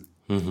Kreisen.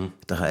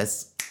 Da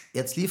heißt,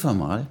 jetzt liefer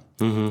mal,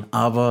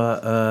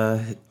 aber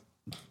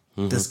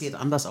das geht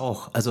anders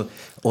auch. Also,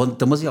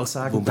 und da muss ich auch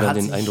sagen, Wo man dann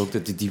den Eindruck,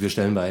 die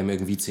bestellen bei einem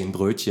irgendwie 10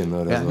 Brötchen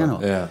oder so.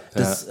 Genau.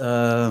 Das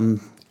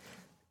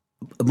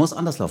muss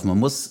anders laufen. Man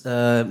muss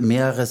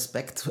mehr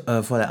Respekt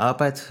vor der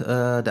Arbeit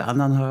der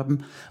anderen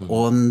haben.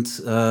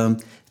 Und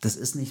das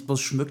ist nicht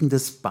bloß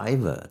schmückendes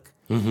Beiwerk.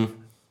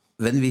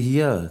 Wenn wir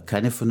hier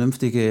keine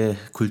vernünftige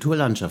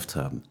Kulturlandschaft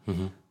haben,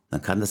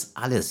 dann kann das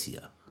alles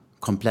hier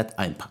komplett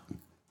einpacken.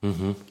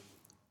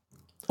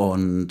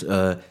 Und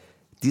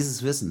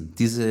dieses Wissen,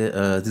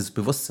 dieses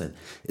Bewusstsein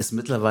ist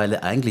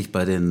mittlerweile eigentlich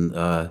bei den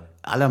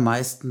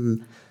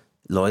allermeisten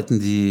Leuten,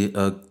 die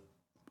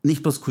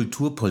nicht bloß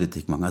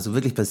Kulturpolitik machen, also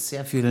wirklich bei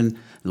sehr vielen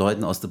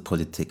Leuten aus der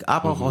Politik,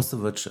 aber auch aus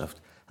der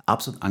Wirtschaft,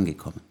 absolut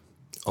angekommen.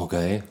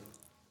 Okay.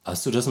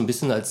 Hast du das ein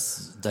bisschen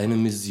als deine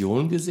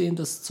Mission gesehen,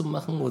 das zu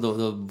machen?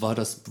 Oder war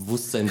das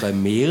Bewusstsein bei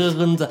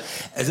mehreren?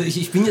 Also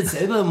ich bin jetzt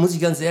selber, muss ich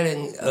ganz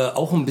ehrlich sagen,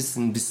 auch ein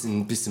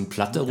bisschen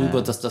platt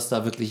darüber, dass das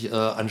da wirklich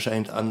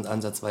anscheinend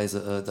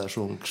ansatzweise da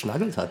schon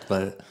geschnaggelt hat.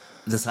 Weil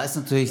das heißt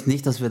natürlich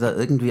nicht, dass wir da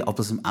irgendwie auch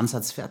bloß im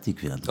Ansatz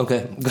fertig werden.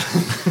 Okay.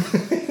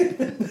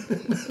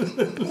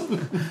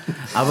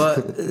 Aber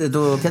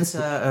du kennst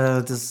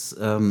ja das...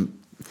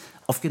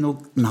 oft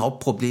genug ein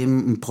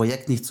Hauptproblem, ein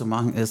Projekt nicht zu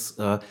machen, ist,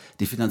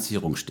 die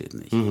Finanzierung steht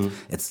nicht.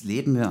 Jetzt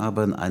leben wir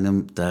aber in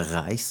einem der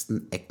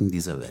reichsten Ecken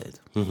dieser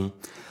Welt.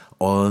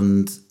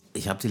 Und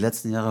ich habe die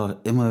letzten Jahre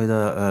immer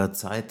wieder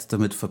Zeit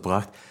damit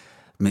verbracht,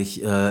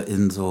 mich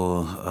in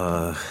so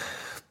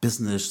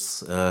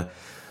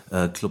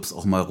Business-Clubs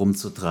auch mal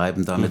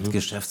rumzutreiben, da mit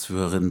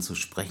Geschäftsführerinnen zu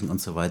sprechen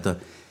und so weiter.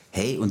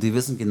 Hey, und die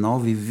wissen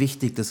genau, wie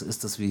wichtig das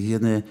ist, dass wir hier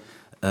eine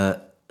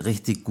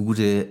richtig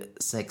gute,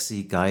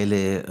 sexy,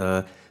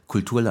 geile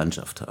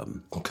Kulturlandschaft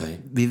haben. Okay.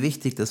 Wie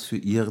wichtig das für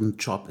ihren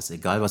Job ist,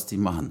 egal was die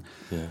machen.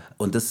 Ja.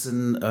 Und das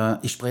sind,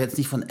 ich spreche jetzt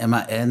nicht von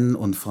MAN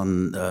und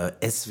von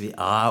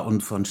SWA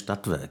und von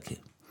Stadtwerke,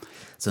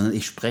 sondern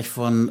ich spreche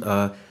von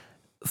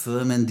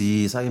Firmen,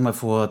 die, sage ich mal,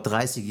 vor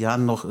 30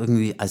 Jahren noch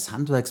irgendwie als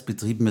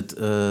Handwerksbetrieb mit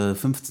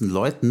 15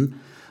 Leuten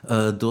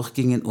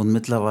durchgingen und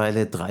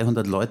mittlerweile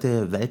 300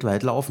 Leute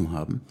weltweit laufen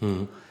haben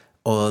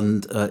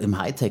und im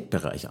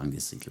Hightech-Bereich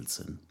angesiedelt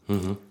sind.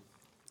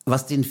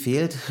 Was denen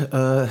fehlt,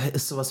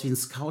 ist sowas wie ein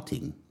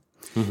Scouting.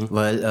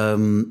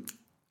 Weil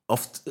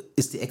oft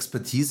ist die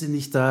Expertise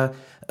nicht da,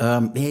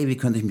 hey, wie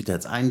könnte ich mich da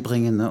jetzt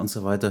einbringen, ne, und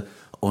so weiter.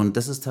 Und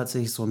das ist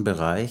tatsächlich so ein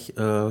Bereich,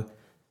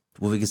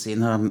 wo wir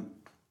gesehen haben,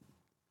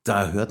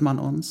 da hört man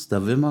uns,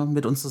 da will man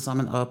mit uns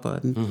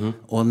zusammenarbeiten.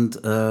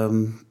 Und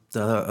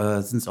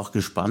da sind sie auch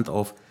gespannt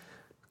auf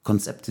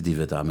Konzepte, die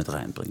wir da mit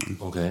reinbringen.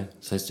 Okay,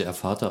 das heißt, ihr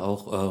erfahrt da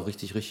auch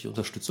richtig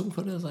Unterstützung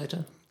von der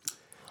Seite?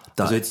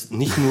 Also jetzt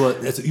nicht nur,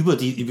 also über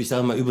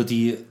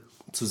die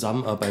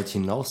Zusammenarbeit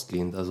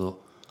hinausgehend, also...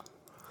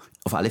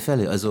 Auf alle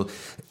Fälle, also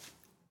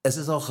es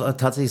ist auch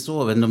tatsächlich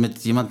so, wenn du mit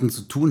jemandem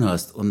zu tun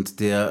hast und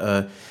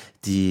der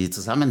die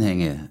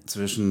Zusammenhänge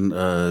zwischen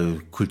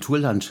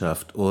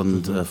Kulturlandschaft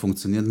und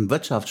funktionierendem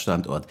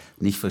Wirtschaftsstandort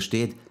nicht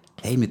versteht,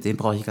 hey, mit dem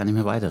brauche ich gar nicht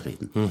mehr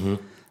weiterreden.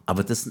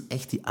 Aber das sind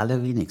echt die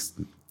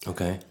allerwenigsten.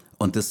 Okay.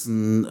 Und das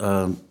sind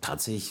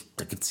tatsächlich,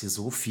 da gibt es hier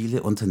so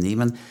viele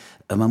Unternehmen.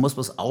 Man muss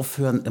bloß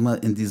aufhören,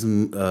 immer in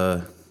diesem,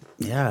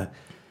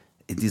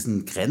 in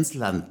diesem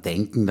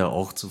Grenzlanddenken da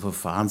auch zu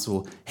verfahren,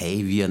 so,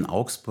 hey, wir in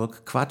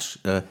Augsburg, Quatsch,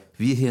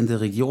 wir hier in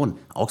der Region.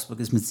 Augsburg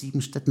ist mit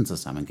 7 Städten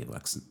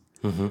zusammengewachsen.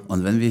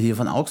 Und wenn wir hier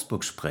von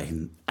Augsburg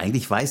sprechen,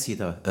 eigentlich weiß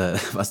jeder,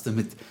 was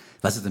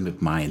er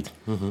damit meint.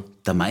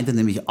 Da meint er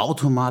nämlich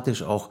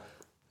automatisch auch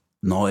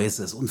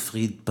Neuses und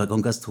Friedberg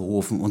und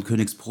Gasthofen und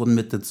Königsbrunn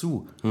mit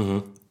dazu.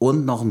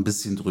 Und noch ein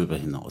bisschen drüber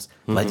hinaus.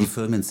 Weil die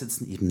Firmen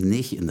sitzen eben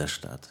nicht in der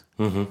Stadt,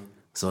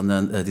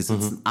 sondern die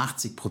sitzen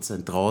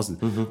 80% draußen.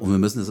 Und wir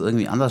müssen es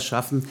irgendwie anders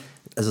schaffen,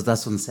 also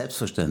dass so ein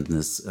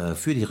Selbstverständnis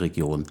für die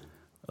Region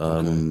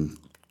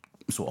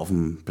so auf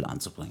den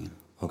Plan zu bringen.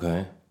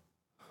 Okay.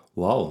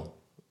 Wow.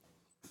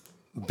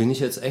 Bin ich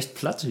jetzt echt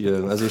platt,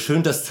 Jürgen. Also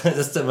schön, dass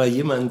da mal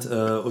jemand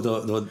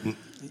oder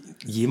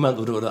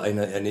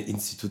eine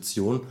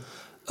Institution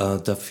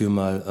dafür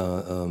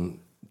mal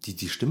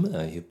die Stimme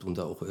erhebt und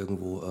da auch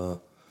irgendwo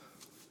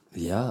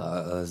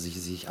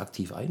sich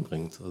aktiv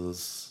einbringt. Also das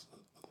ist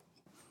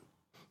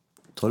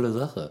eine tolle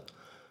Sache.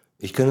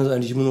 Ich kenne das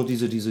eigentlich immer nur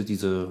diese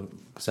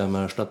sagen wir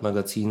mal,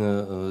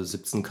 Stadtmagazine,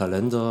 17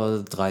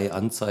 Kalender, 3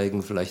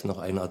 Anzeigen, vielleicht noch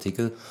ein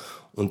Artikel.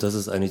 Und das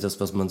ist eigentlich das,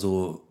 was man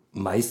so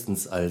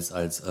meistens als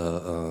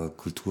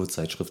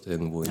Kulturzeitschrift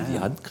irgendwo in die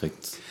Hand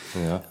kriegt.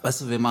 Ja.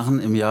 Weißt du, wir machen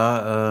im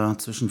Jahr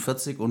zwischen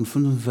 40 und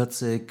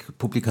 45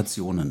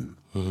 Publikationen.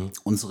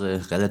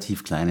 Unsere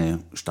relativ kleine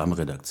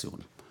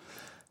Stammredaktion.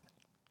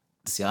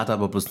 Das Jahr hat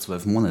aber bloß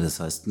 12 Monate, das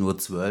heißt nur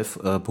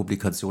 12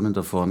 Publikationen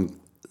davon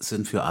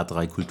sind für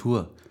A3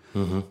 Kultur.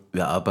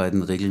 Wir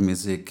arbeiten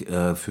regelmäßig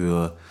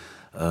für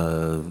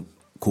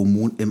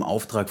im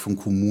Auftrag von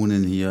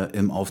Kommunen hier,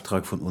 im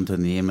Auftrag von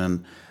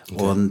Unternehmen.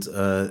 Okay. Und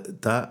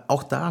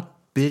auch da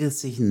bildet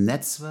sich ein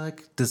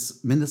Netzwerk,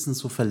 das mindestens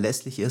so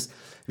verlässlich ist,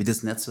 wie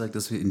das Netzwerk,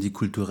 das wir in die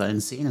kulturellen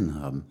Szenen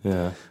haben.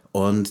 Ja.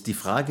 Und die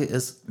Frage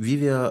ist,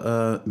 wie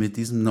wir mit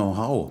diesem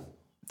Know-how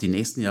die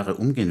nächsten Jahre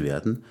umgehen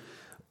werden,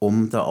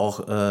 um da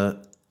auch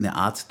eine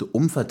Art der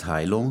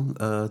Umverteilung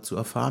zu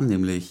erfahren,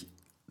 nämlich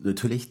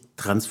natürlich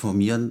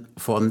transformieren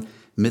von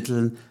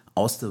Mitteln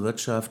aus der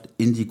Wirtschaft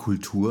in die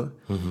Kultur.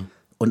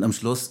 Und am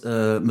Schluss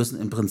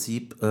müssen im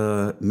Prinzip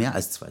mehr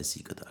als 2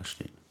 Sieger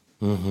dastehen.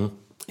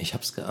 Ich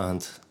hab's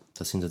geahnt,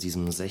 dass hinter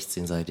diesem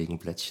 16-seitigen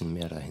Blättchen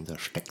mehr dahinter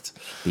steckt.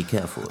 Be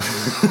careful.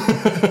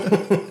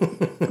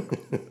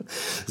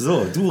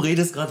 So, du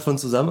redest gerade von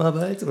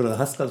Zusammenarbeit oder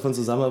hast gerade von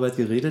Zusammenarbeit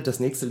geredet.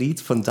 Das nächste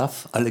Lied von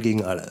Duff, Alle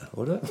gegen alle,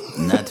 oder?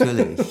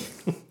 Natürlich.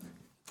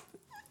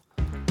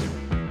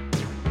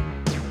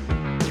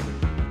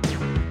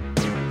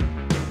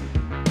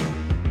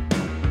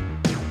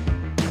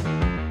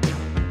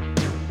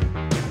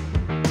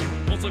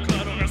 Unsere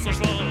Kleidung ist so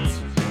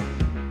schwarz,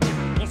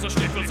 unsere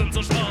Stiefel sind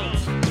so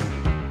schwarz.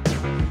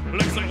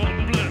 Links den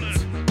roten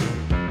Blitz,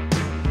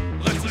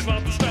 rechts den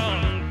schwarzen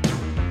Stern.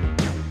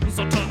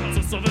 Unser Tanz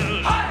ist so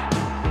wild,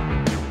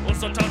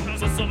 unser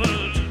Tanz ist so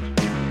wild.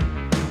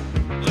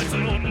 Rechts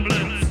den roten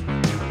Blitz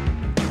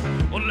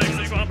und links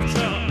den schwarzen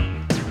Stern.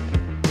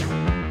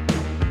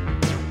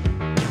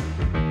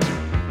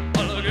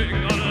 Alle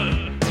gegen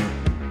alle,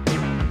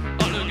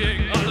 alle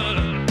gegen alle,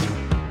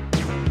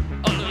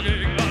 alle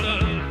gegen alle.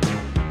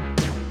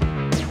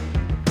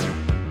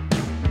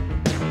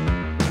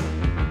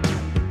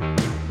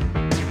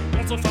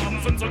 Unsere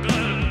Farben sind so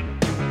grell,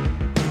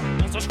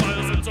 unsere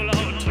Schreie sind so laut.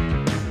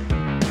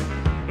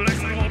 Links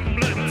den roten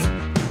Blitz,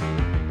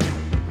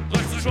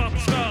 rechts den schwarzen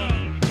Stern.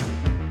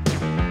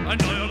 Ein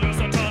neuer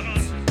böser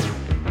Tanz,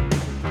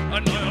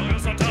 ein neuer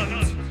böser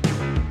Tanz,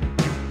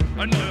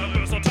 ein neuer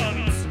böser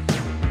Tanz.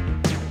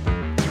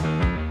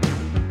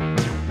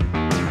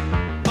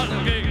 Alle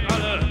gegen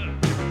alle,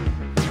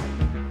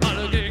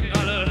 alle gegen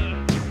alle,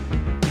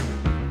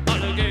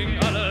 alle gegen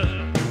alle.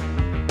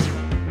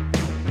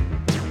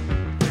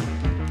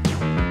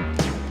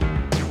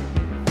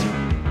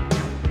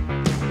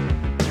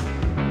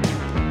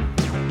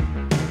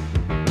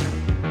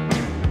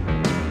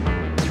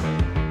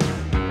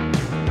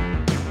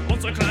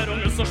 Unsere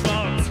Kleidung ist so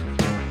schwarz,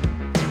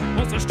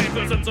 unsere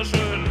Stiefel sind so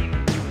schön,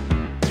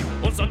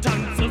 unser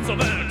Tanz ist so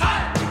wild,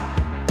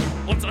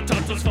 unser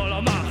Tanz ist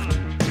voller Macht.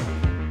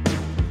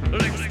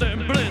 Links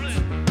den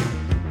Blitz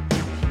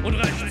und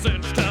rechts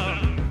den Stern.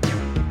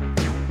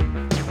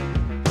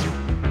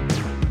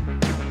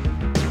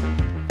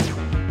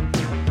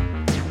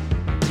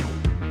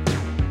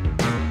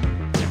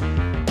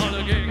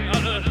 Alle gegen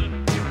alle,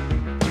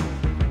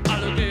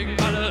 alle gegen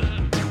alle,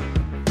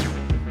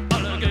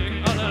 alle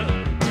gegen alle.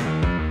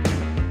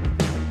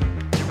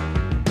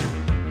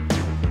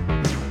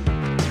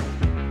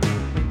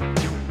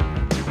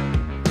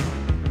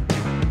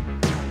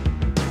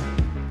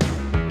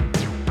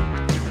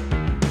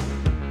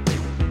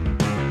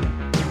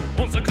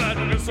 Unsere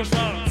Kleidung ist so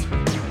schwarz,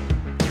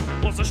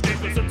 unsere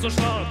Stiefel sind so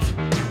schwarz.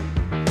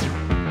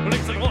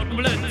 Links den roten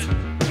Blitz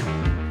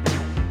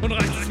und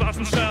rechts den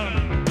schwarzen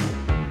Stern.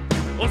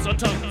 Unser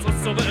Tanz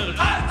ist so wild,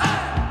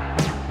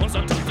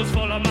 unser Tanz ist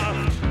voller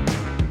Macht.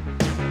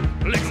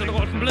 Links den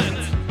roten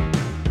Blitz,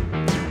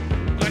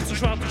 rechts den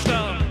schwarzen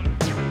Stern.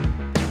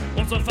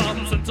 Unsere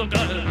Farben sind so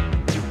geil,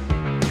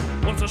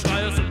 unsere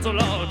Schreie sind so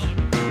laut.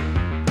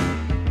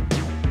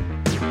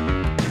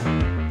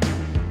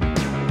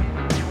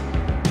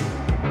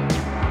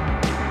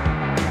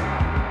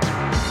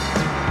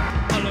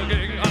 Alle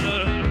gegen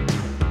alle,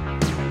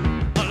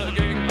 alle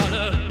gegen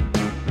alle,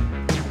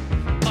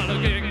 alle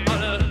gegen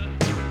alle,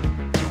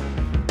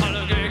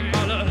 alle gegen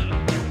alle,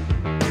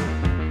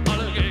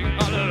 alle gegen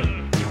alle,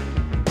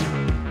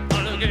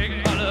 alle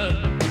gegen alle,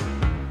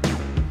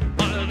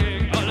 alle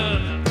gegen alle,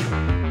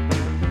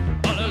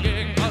 alle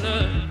gegen alle.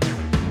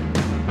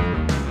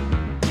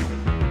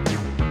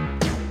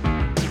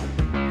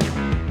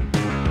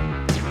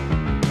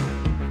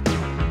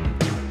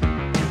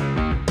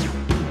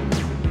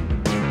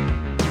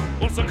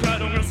 Unsere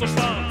Kleidung ist so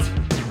schwarz,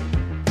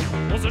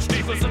 unsere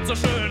Stiefel sind so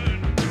schön.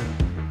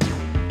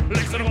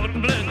 Links den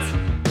roten Blitz,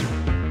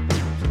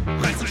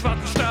 rechts den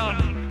schwarzen Stern.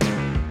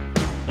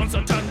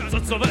 Unser Tanz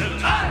ist so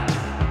wild,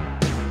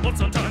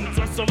 unser Tanz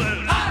ist so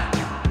wild.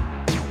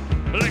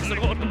 Links den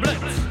roten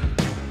Blitz,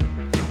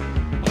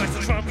 rechts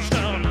den schwarzen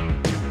Stern.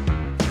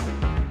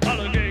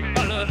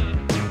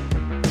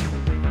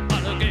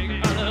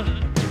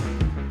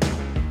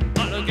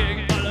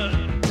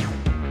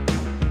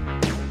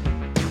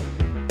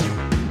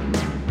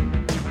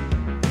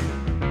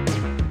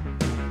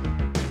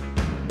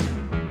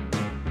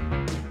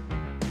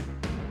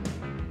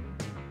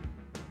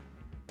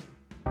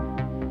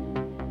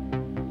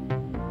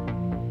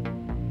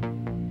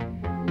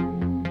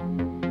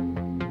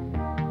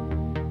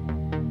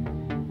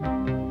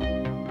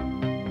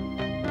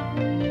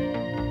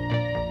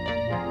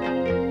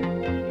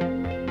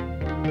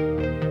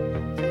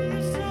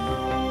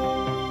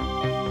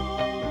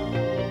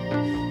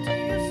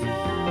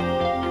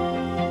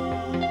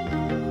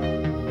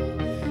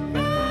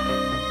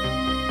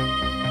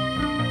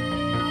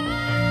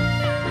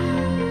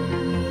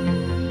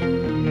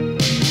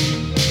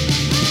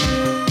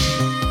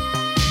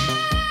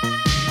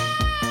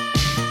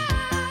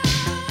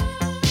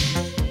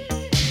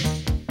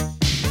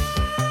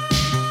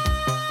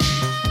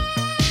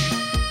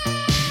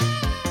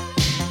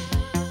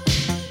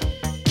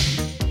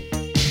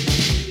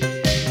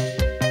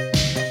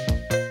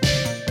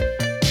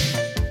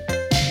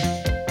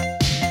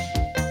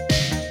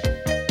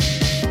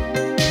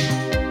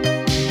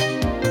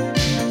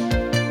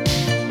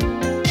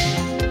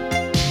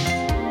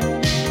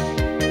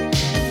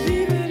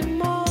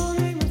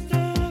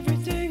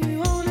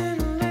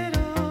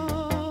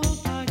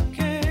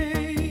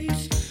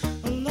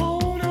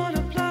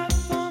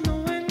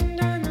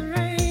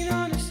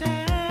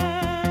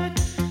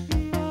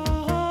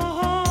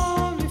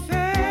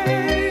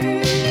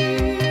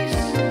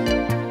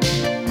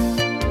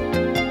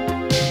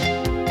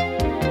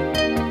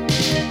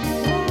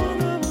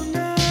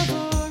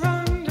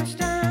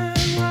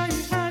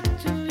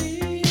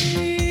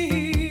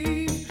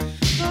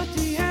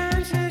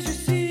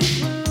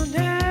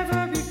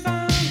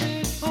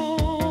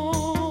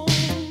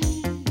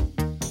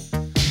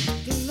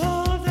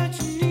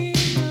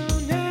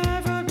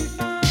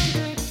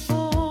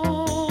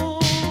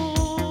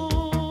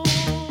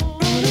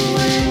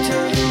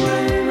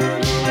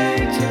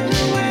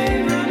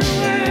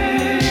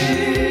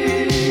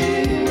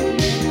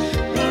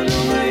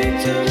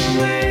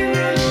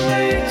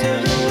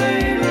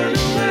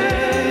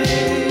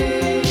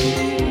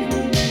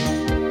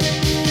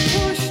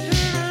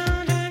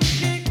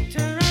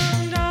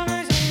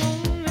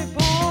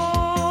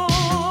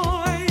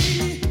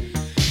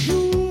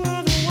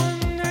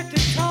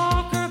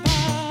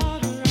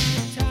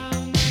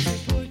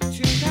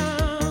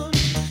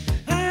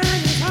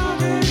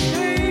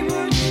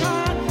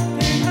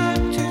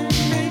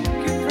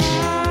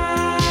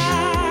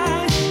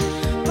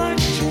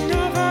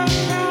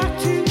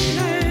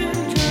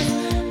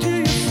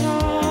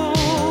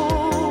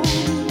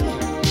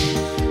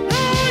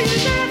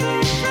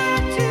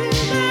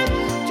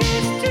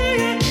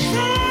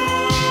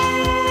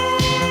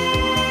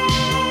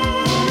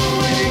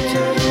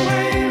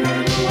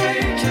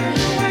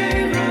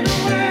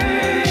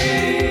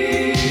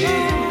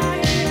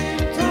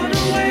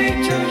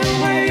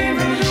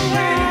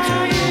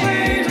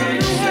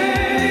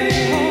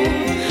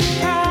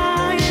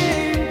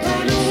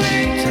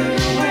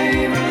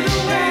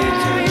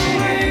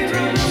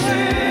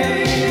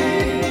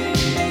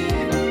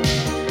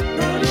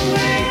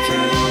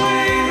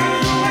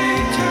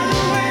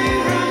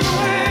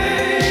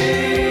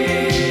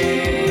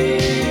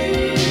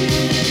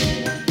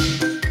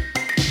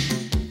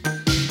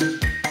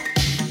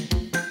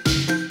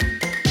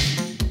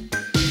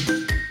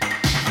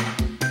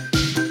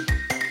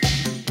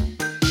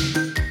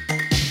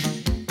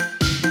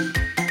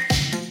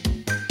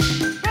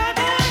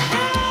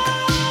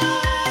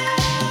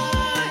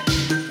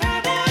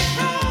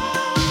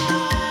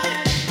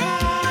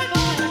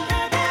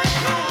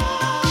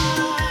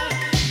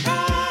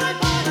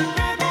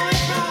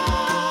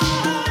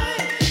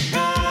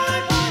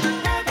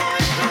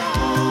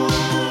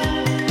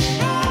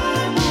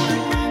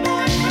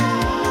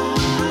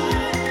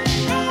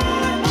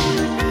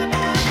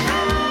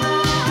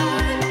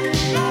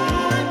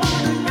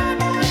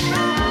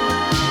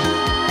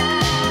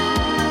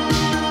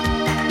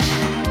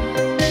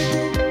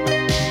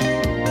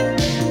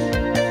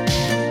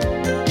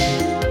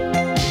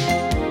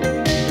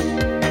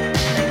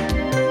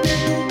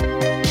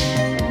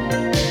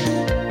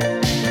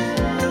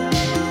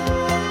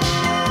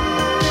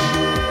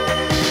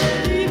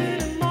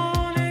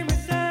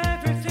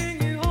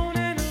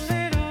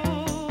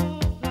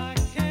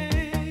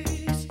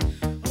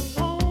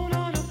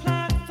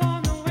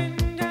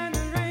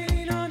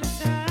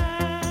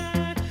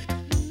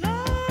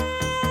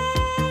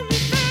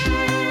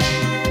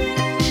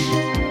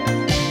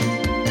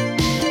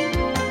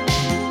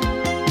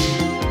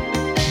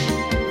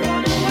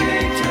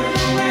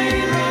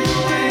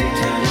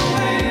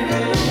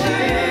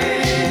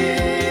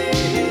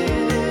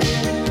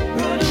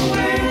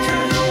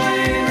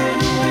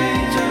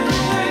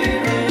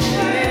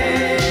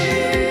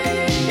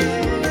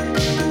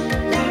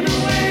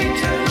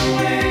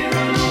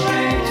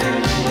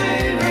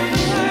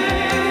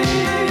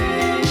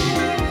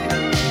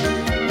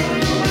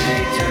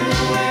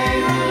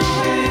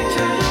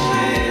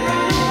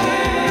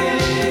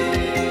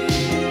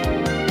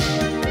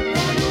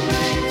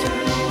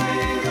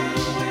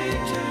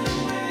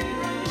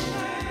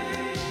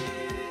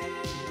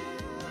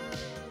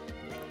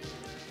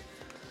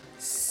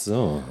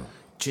 So.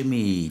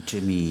 Jimmy.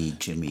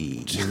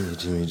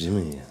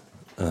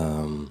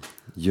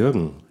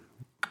 Jürgen,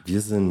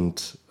 wir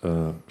sind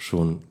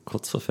schon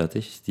kurz vor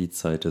fertig. Die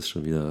Zeit ist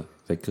schon wieder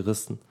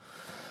weggerissen.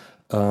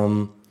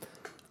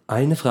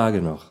 Eine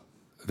Frage noch.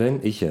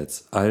 Wenn ich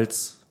jetzt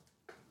als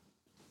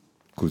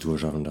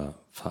Kulturschaffender,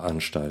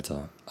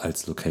 Veranstalter,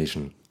 als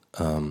Location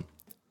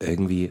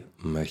irgendwie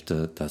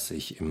möchte, dass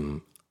ich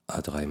im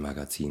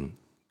A3-Magazin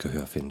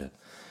Gehör finde,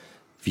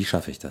 wie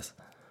schaffe ich das?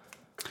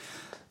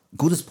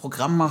 Gutes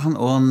Programm machen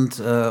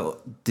und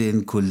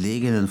den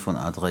Kolleginnen von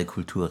A3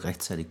 Kultur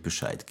rechtzeitig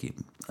Bescheid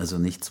geben. Also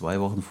nicht 2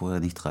 Wochen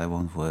vorher, nicht 3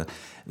 Wochen vorher.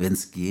 Wenn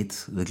es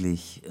geht,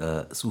 wirklich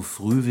so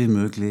früh wie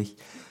möglich.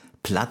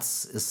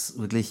 Platz ist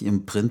wirklich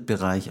im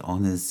Printbereich auch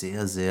eine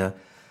sehr, sehr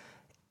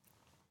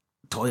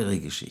teure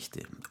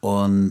Geschichte.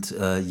 Und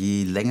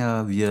je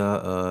länger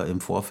wir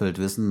im Vorfeld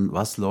wissen,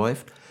 was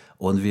läuft,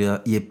 und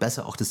je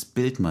besser auch das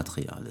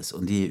Bildmaterial ist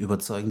und je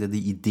überzeugender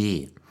die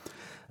Idee,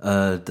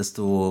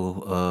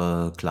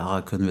 desto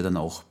klarer können wir dann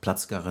auch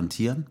Platz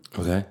garantieren.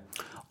 Okay.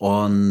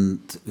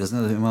 Und wir sind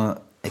natürlich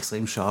immer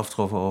extrem scharf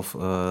drauf auf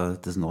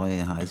das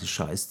neue heiße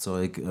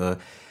Scheißzeug,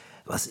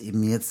 was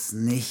eben jetzt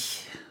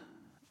nicht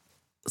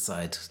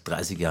seit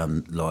 30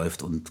 Jahren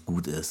läuft und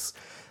gut ist,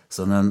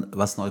 sondern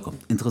was neu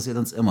kommt. Interessiert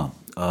uns immer.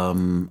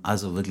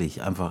 Also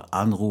wirklich einfach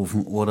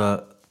anrufen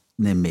oder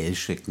eine Mail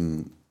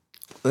schicken.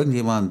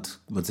 Irgendjemand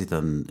wird sich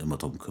dann immer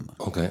drum kümmern.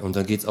 Okay, und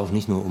dann geht es auch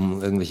nicht nur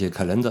um irgendwelche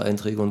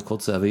Kalendereinträge und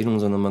kurze Erwähnungen,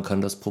 sondern man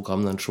kann das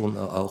Programm dann schon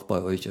auch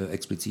bei euch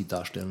explizit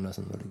darstellen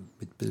lassen,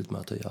 mit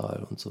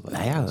Bildmaterial und so weiter.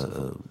 Naja,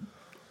 so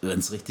wenn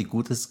es richtig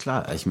gut ist,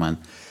 klar. Ich meine,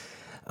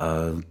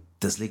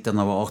 das liegt dann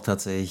aber auch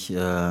tatsächlich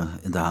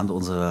in der Hand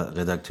unserer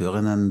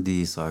Redakteurinnen,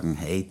 die sagen,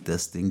 hey,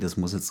 das Ding, das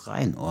muss jetzt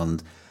rein.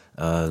 Und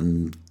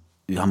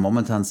wir haben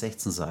momentan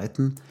 16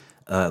 Seiten.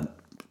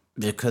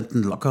 Wir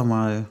könnten locker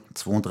mal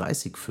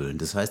 32 füllen.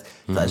 Das heißt,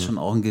 da ist schon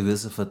auch ein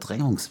gewisser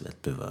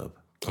Verdrängungswettbewerb.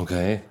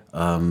 Okay.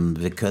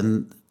 Wir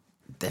können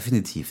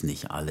definitiv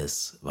nicht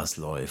alles, was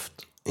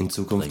läuft. In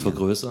Zukunft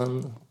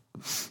vergrößern?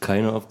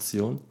 Keine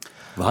Option?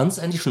 Waren es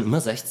eigentlich schon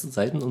immer 16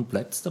 Seiten und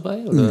bleibt es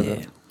dabei? Oder?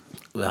 Nee.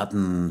 Wir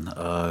hatten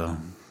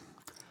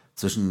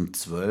zwischen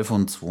 12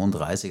 und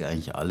 32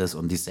 eigentlich alles.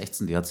 Und die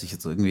 16, die hat sich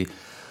jetzt irgendwie...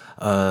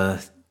 der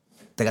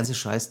ganze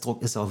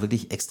Scheißdruck ist auch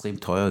wirklich extrem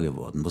teuer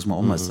geworden, muss man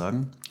auch mal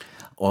sagen.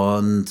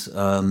 Und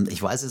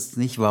ich weiß jetzt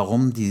nicht,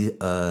 warum die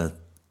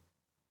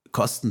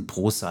Kosten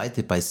pro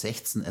Seite bei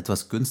 16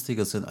 etwas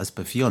günstiger sind als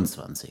bei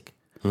 24.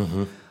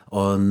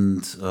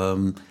 Und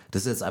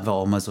das ist jetzt einfach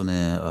auch mal so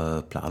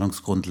eine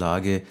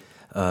Planungsgrundlage.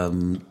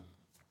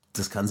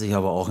 Das kann sich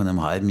aber auch in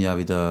einem halben Jahr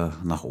wieder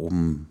nach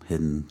oben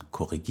hin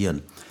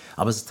korrigieren.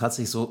 Aber es ist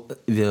tatsächlich so,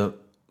 wir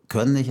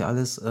können nicht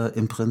alles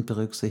im Print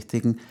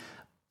berücksichtigen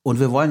und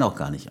wir wollen auch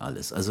gar nicht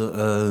alles.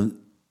 Also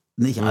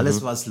nicht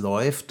alles, was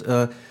läuft,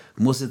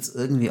 muss jetzt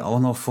irgendwie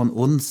auch noch von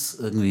uns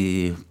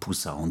irgendwie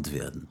posaunt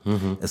werden.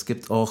 Es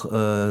gibt auch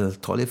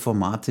tolle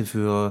Formate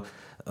für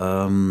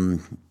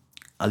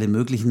alle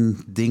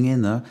möglichen Dinge.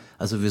 Ne?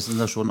 Also wir sind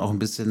da schon auch ein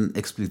bisschen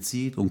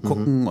explizit und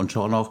gucken und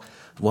schauen auch,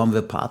 wo haben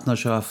wir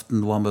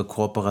Partnerschaften, wo haben wir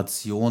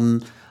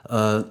Kooperationen.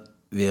 Also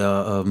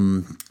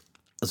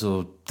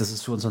das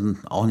ist für uns dann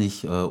auch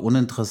nicht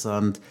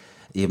uninteressant,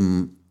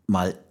 eben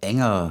mal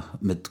enger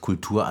mit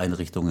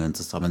Kultureinrichtungen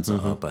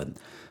zusammenzuarbeiten.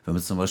 Wir haben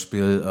jetzt zum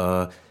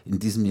Beispiel in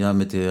diesem Jahr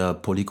mit der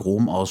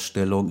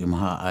Polychrom-Ausstellung im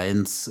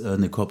H1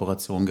 eine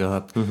Kooperation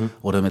gehabt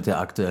oder mit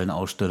der aktuellen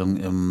Ausstellung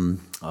im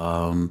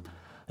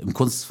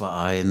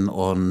Kunstverein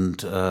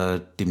und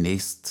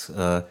demnächst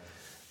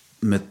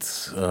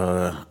mit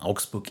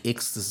Augsburg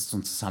X. Das ist so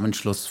ein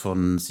Zusammenschluss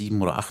von 7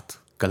 oder 8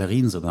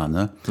 Galerien sogar.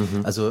 Ne?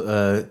 Also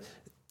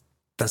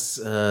dass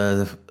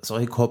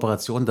solche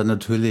Kooperationen dann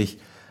natürlich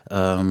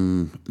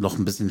noch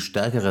ein bisschen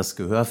stärkeres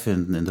Gehör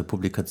finden in der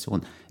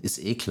Publikation, ist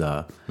eh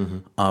klar.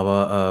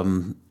 Aber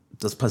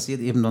das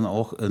passiert eben dann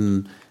auch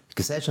in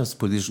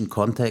gesellschaftspolitischen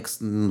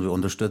Kontexten. Wir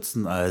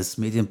unterstützen als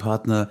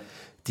Medienpartner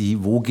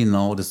wo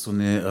genau, das ist so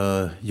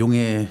eine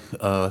junge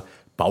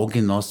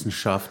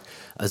Baugenossenschaft.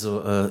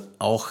 Also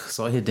auch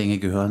solche Dinge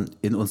gehören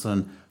in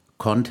unseren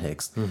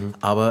Kontext.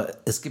 Aber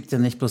es gibt ja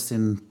nicht bloß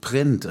den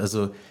Print,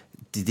 also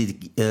die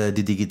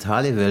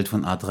digitale Welt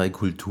von A3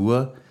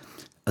 Kultur,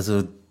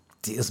 also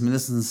die ist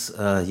mindestens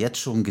jetzt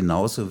schon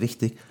genauso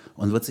wichtig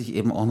und wird sich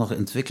eben auch noch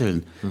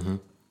entwickeln.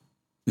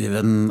 Wir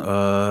werden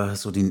wir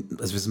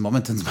sind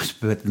momentan zum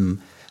Beispiel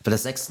bei der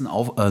 6.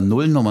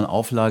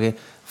 Nullnummernauflage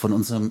von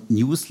unserem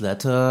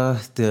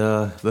Newsletter,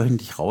 der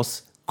wöchentlich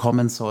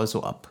rauskommen soll,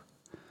 so ab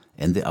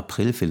Ende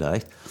April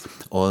vielleicht.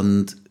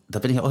 Und da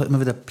bin ich auch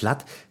immer wieder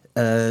platt,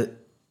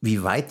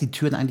 wie weit die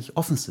Türen eigentlich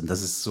offen sind.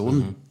 Das ist so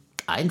ein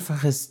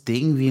einfaches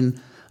Ding wie ein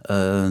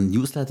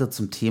Newsletter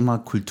zum Thema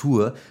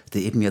Kultur,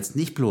 der eben jetzt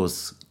nicht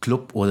bloß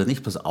Club oder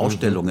nicht bloß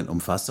Ausstellungen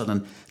umfasst,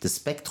 sondern das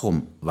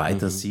Spektrum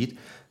weiter sieht,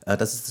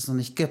 dass es das noch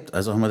nicht gibt.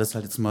 Also haben wir das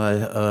halt jetzt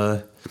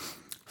mal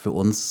für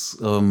uns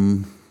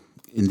in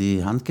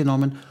die Hand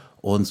genommen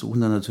und suchen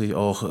dann natürlich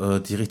auch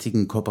die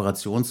richtigen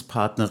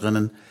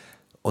Kooperationspartnerinnen.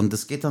 Und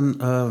das geht dann,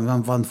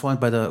 wir waren vorhin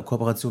bei der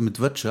Kooperation mit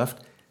Wirtschaft,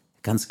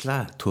 Ganz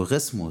klar,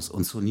 Tourismus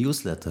und so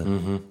Newsletter,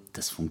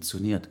 das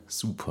funktioniert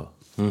super.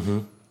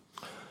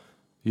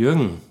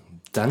 Jürgen,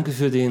 danke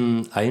für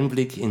den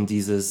Einblick in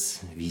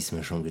dieses, wie ich es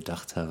mir schon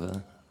gedacht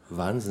habe,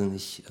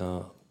 wahnsinnig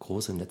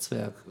große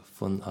Netzwerk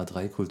von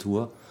A3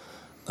 Kultur.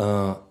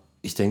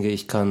 Ich denke,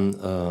 ich kann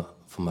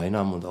von meinem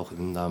Namen und auch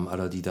im Namen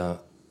aller, die da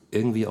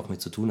irgendwie auch mit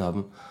zu tun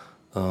haben,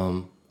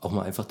 auch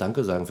mal einfach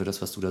Danke sagen für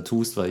das, was du da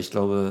tust, weil ich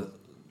glaube,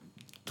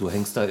 du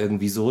hängst da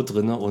irgendwie so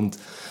drin und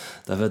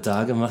da wird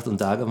da gemacht und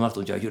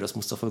ja, hier, das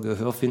muss doch voll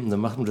Gehör finden, dann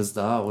machen wir das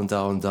da und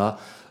da und da.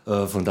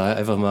 Von daher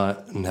einfach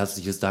mal ein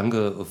herzliches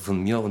Danke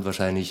von mir und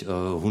wahrscheinlich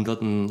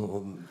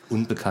Hunderten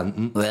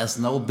Unbekannten. There's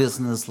no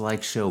business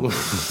like show.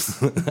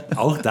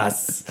 Auch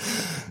das.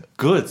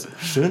 Gut,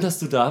 schön, dass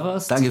du da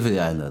warst. Danke für die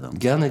Einladung.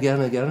 Gerne,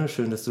 gerne, gerne.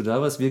 Schön, dass du da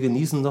warst. Wir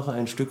genießen noch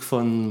ein Stück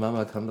von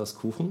Mama Kannlers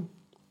Kuchen.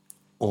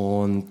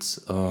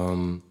 Und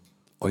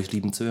euch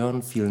lieben zu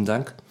hören, vielen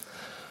Dank.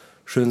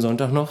 Schönen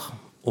Sonntag noch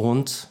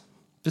und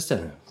bis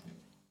dann.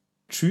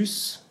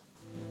 Tschüss.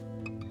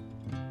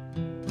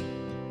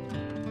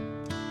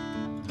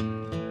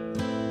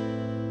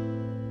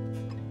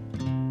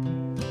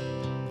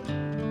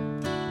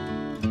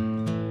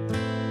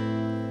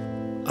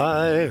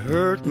 I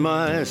hurt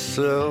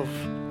myself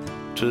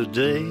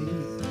today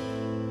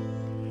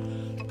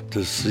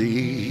to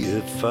see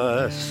if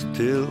I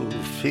still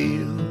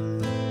feel.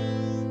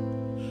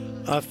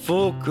 I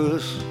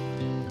focus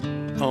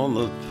on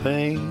the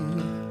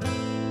pain,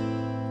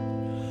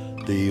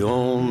 the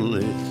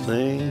only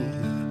thing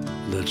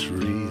that's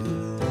real.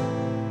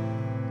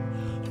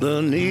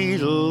 The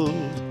needle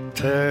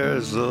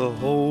tears a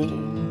hole,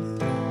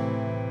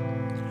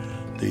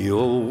 the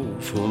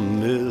old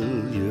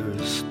familiar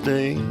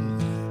sting.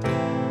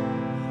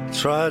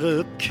 Try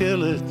to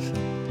kill it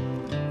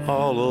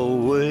all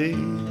away,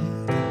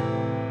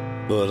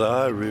 but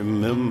I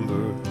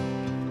remember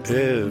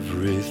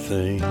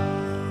everything.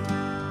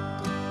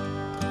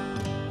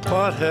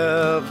 What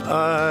have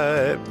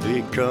I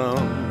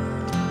become?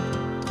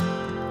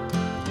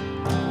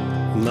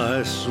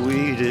 My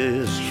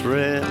sweetest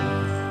friend.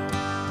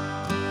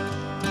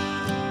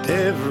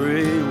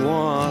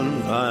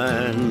 Everyone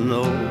I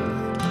know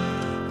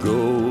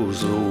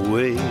goes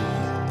away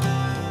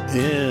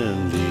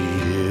in the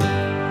end,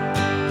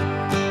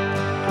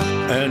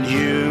 and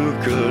you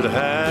could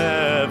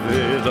have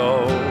it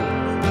all.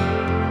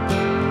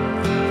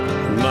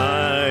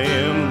 My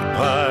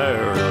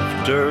empire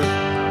of dirt,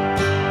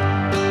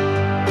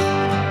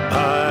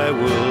 I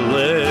will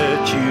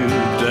let you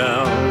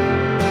down.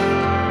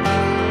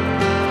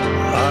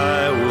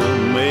 I will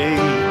make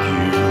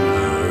you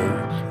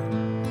hurt.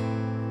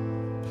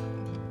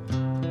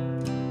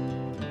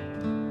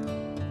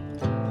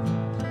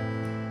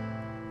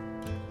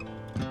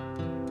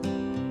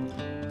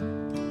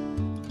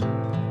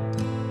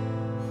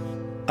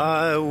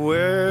 I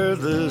wear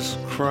this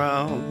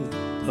crown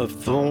of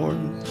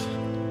thorns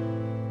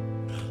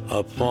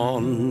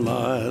upon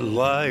my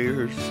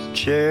liar's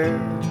chair,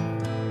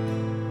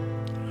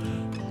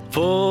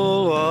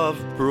 full of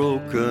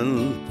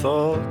broken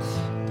thoughts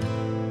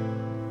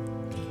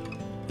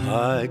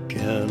I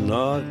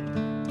cannot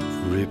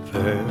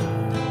repair.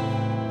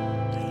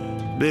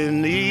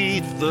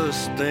 Beneath the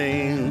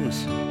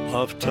stains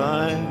of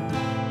time,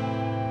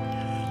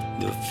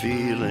 the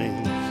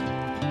feelings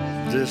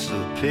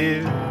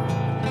disappear.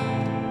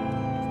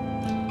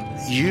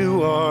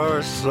 You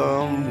are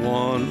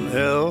someone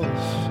else,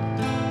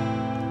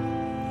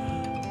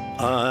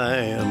 I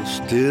am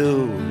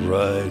still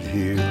right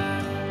here.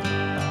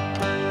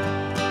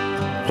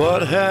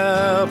 What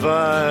have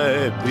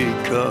I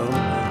become?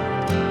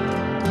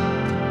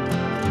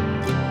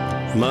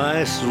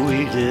 My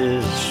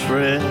sweetest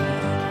friend.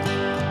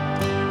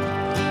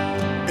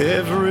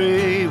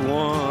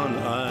 Everyone